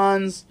to the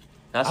Suns.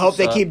 That's I hope what's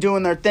they up. keep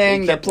doing their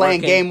thing. They They're kept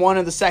playing working. game 1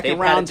 of the They second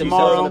patted round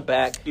themselves on the tomorrow.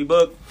 back.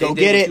 D-Book. They Go did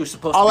get what it. you were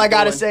supposed All to be I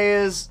gotta doing. say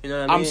is, You know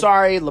what I I'm mean?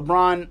 sorry,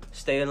 LeBron.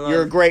 Stay in line.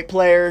 You're a great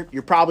player.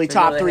 You're probably For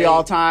top another 3 hate.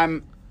 all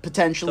time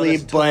potentially,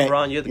 listen to but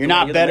LeBron. You're the you're man.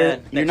 not You're the better.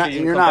 man. You're Next not. year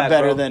you You're come not back,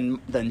 better bro.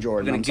 than Jordan.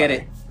 You're gonna I'm get sorry.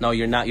 it. No,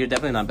 you're not. You're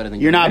definitely not better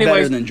than You're Jordan. not better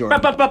Anyways, than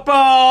Jordan.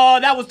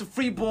 That was the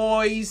Free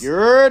Boys. You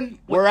heard?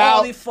 We're all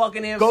out. the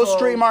fucking info. Go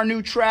stream our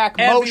new track,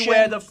 everywhere.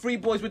 Motion. The Free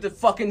Boys with the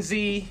fucking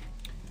Z.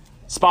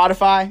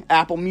 Spotify,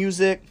 Apple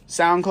Music,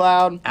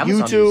 SoundCloud,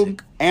 Amazon YouTube,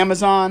 Music.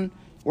 Amazon.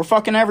 We're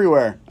fucking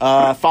everywhere.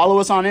 Follow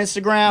us on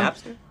Instagram,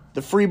 Napster?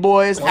 The Free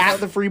Boys, at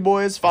The Free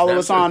Boys. Follow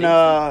us on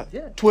Napster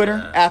Yeah.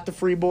 Twitter, at The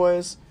Free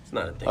Boys. It's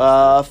not a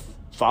thing.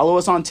 Follow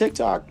us on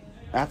TikTok,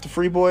 at The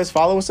Free Boys.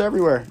 Follow us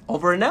everywhere.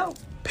 Over and out.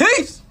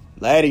 Peace.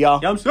 Later,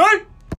 y'all. I'm sorry.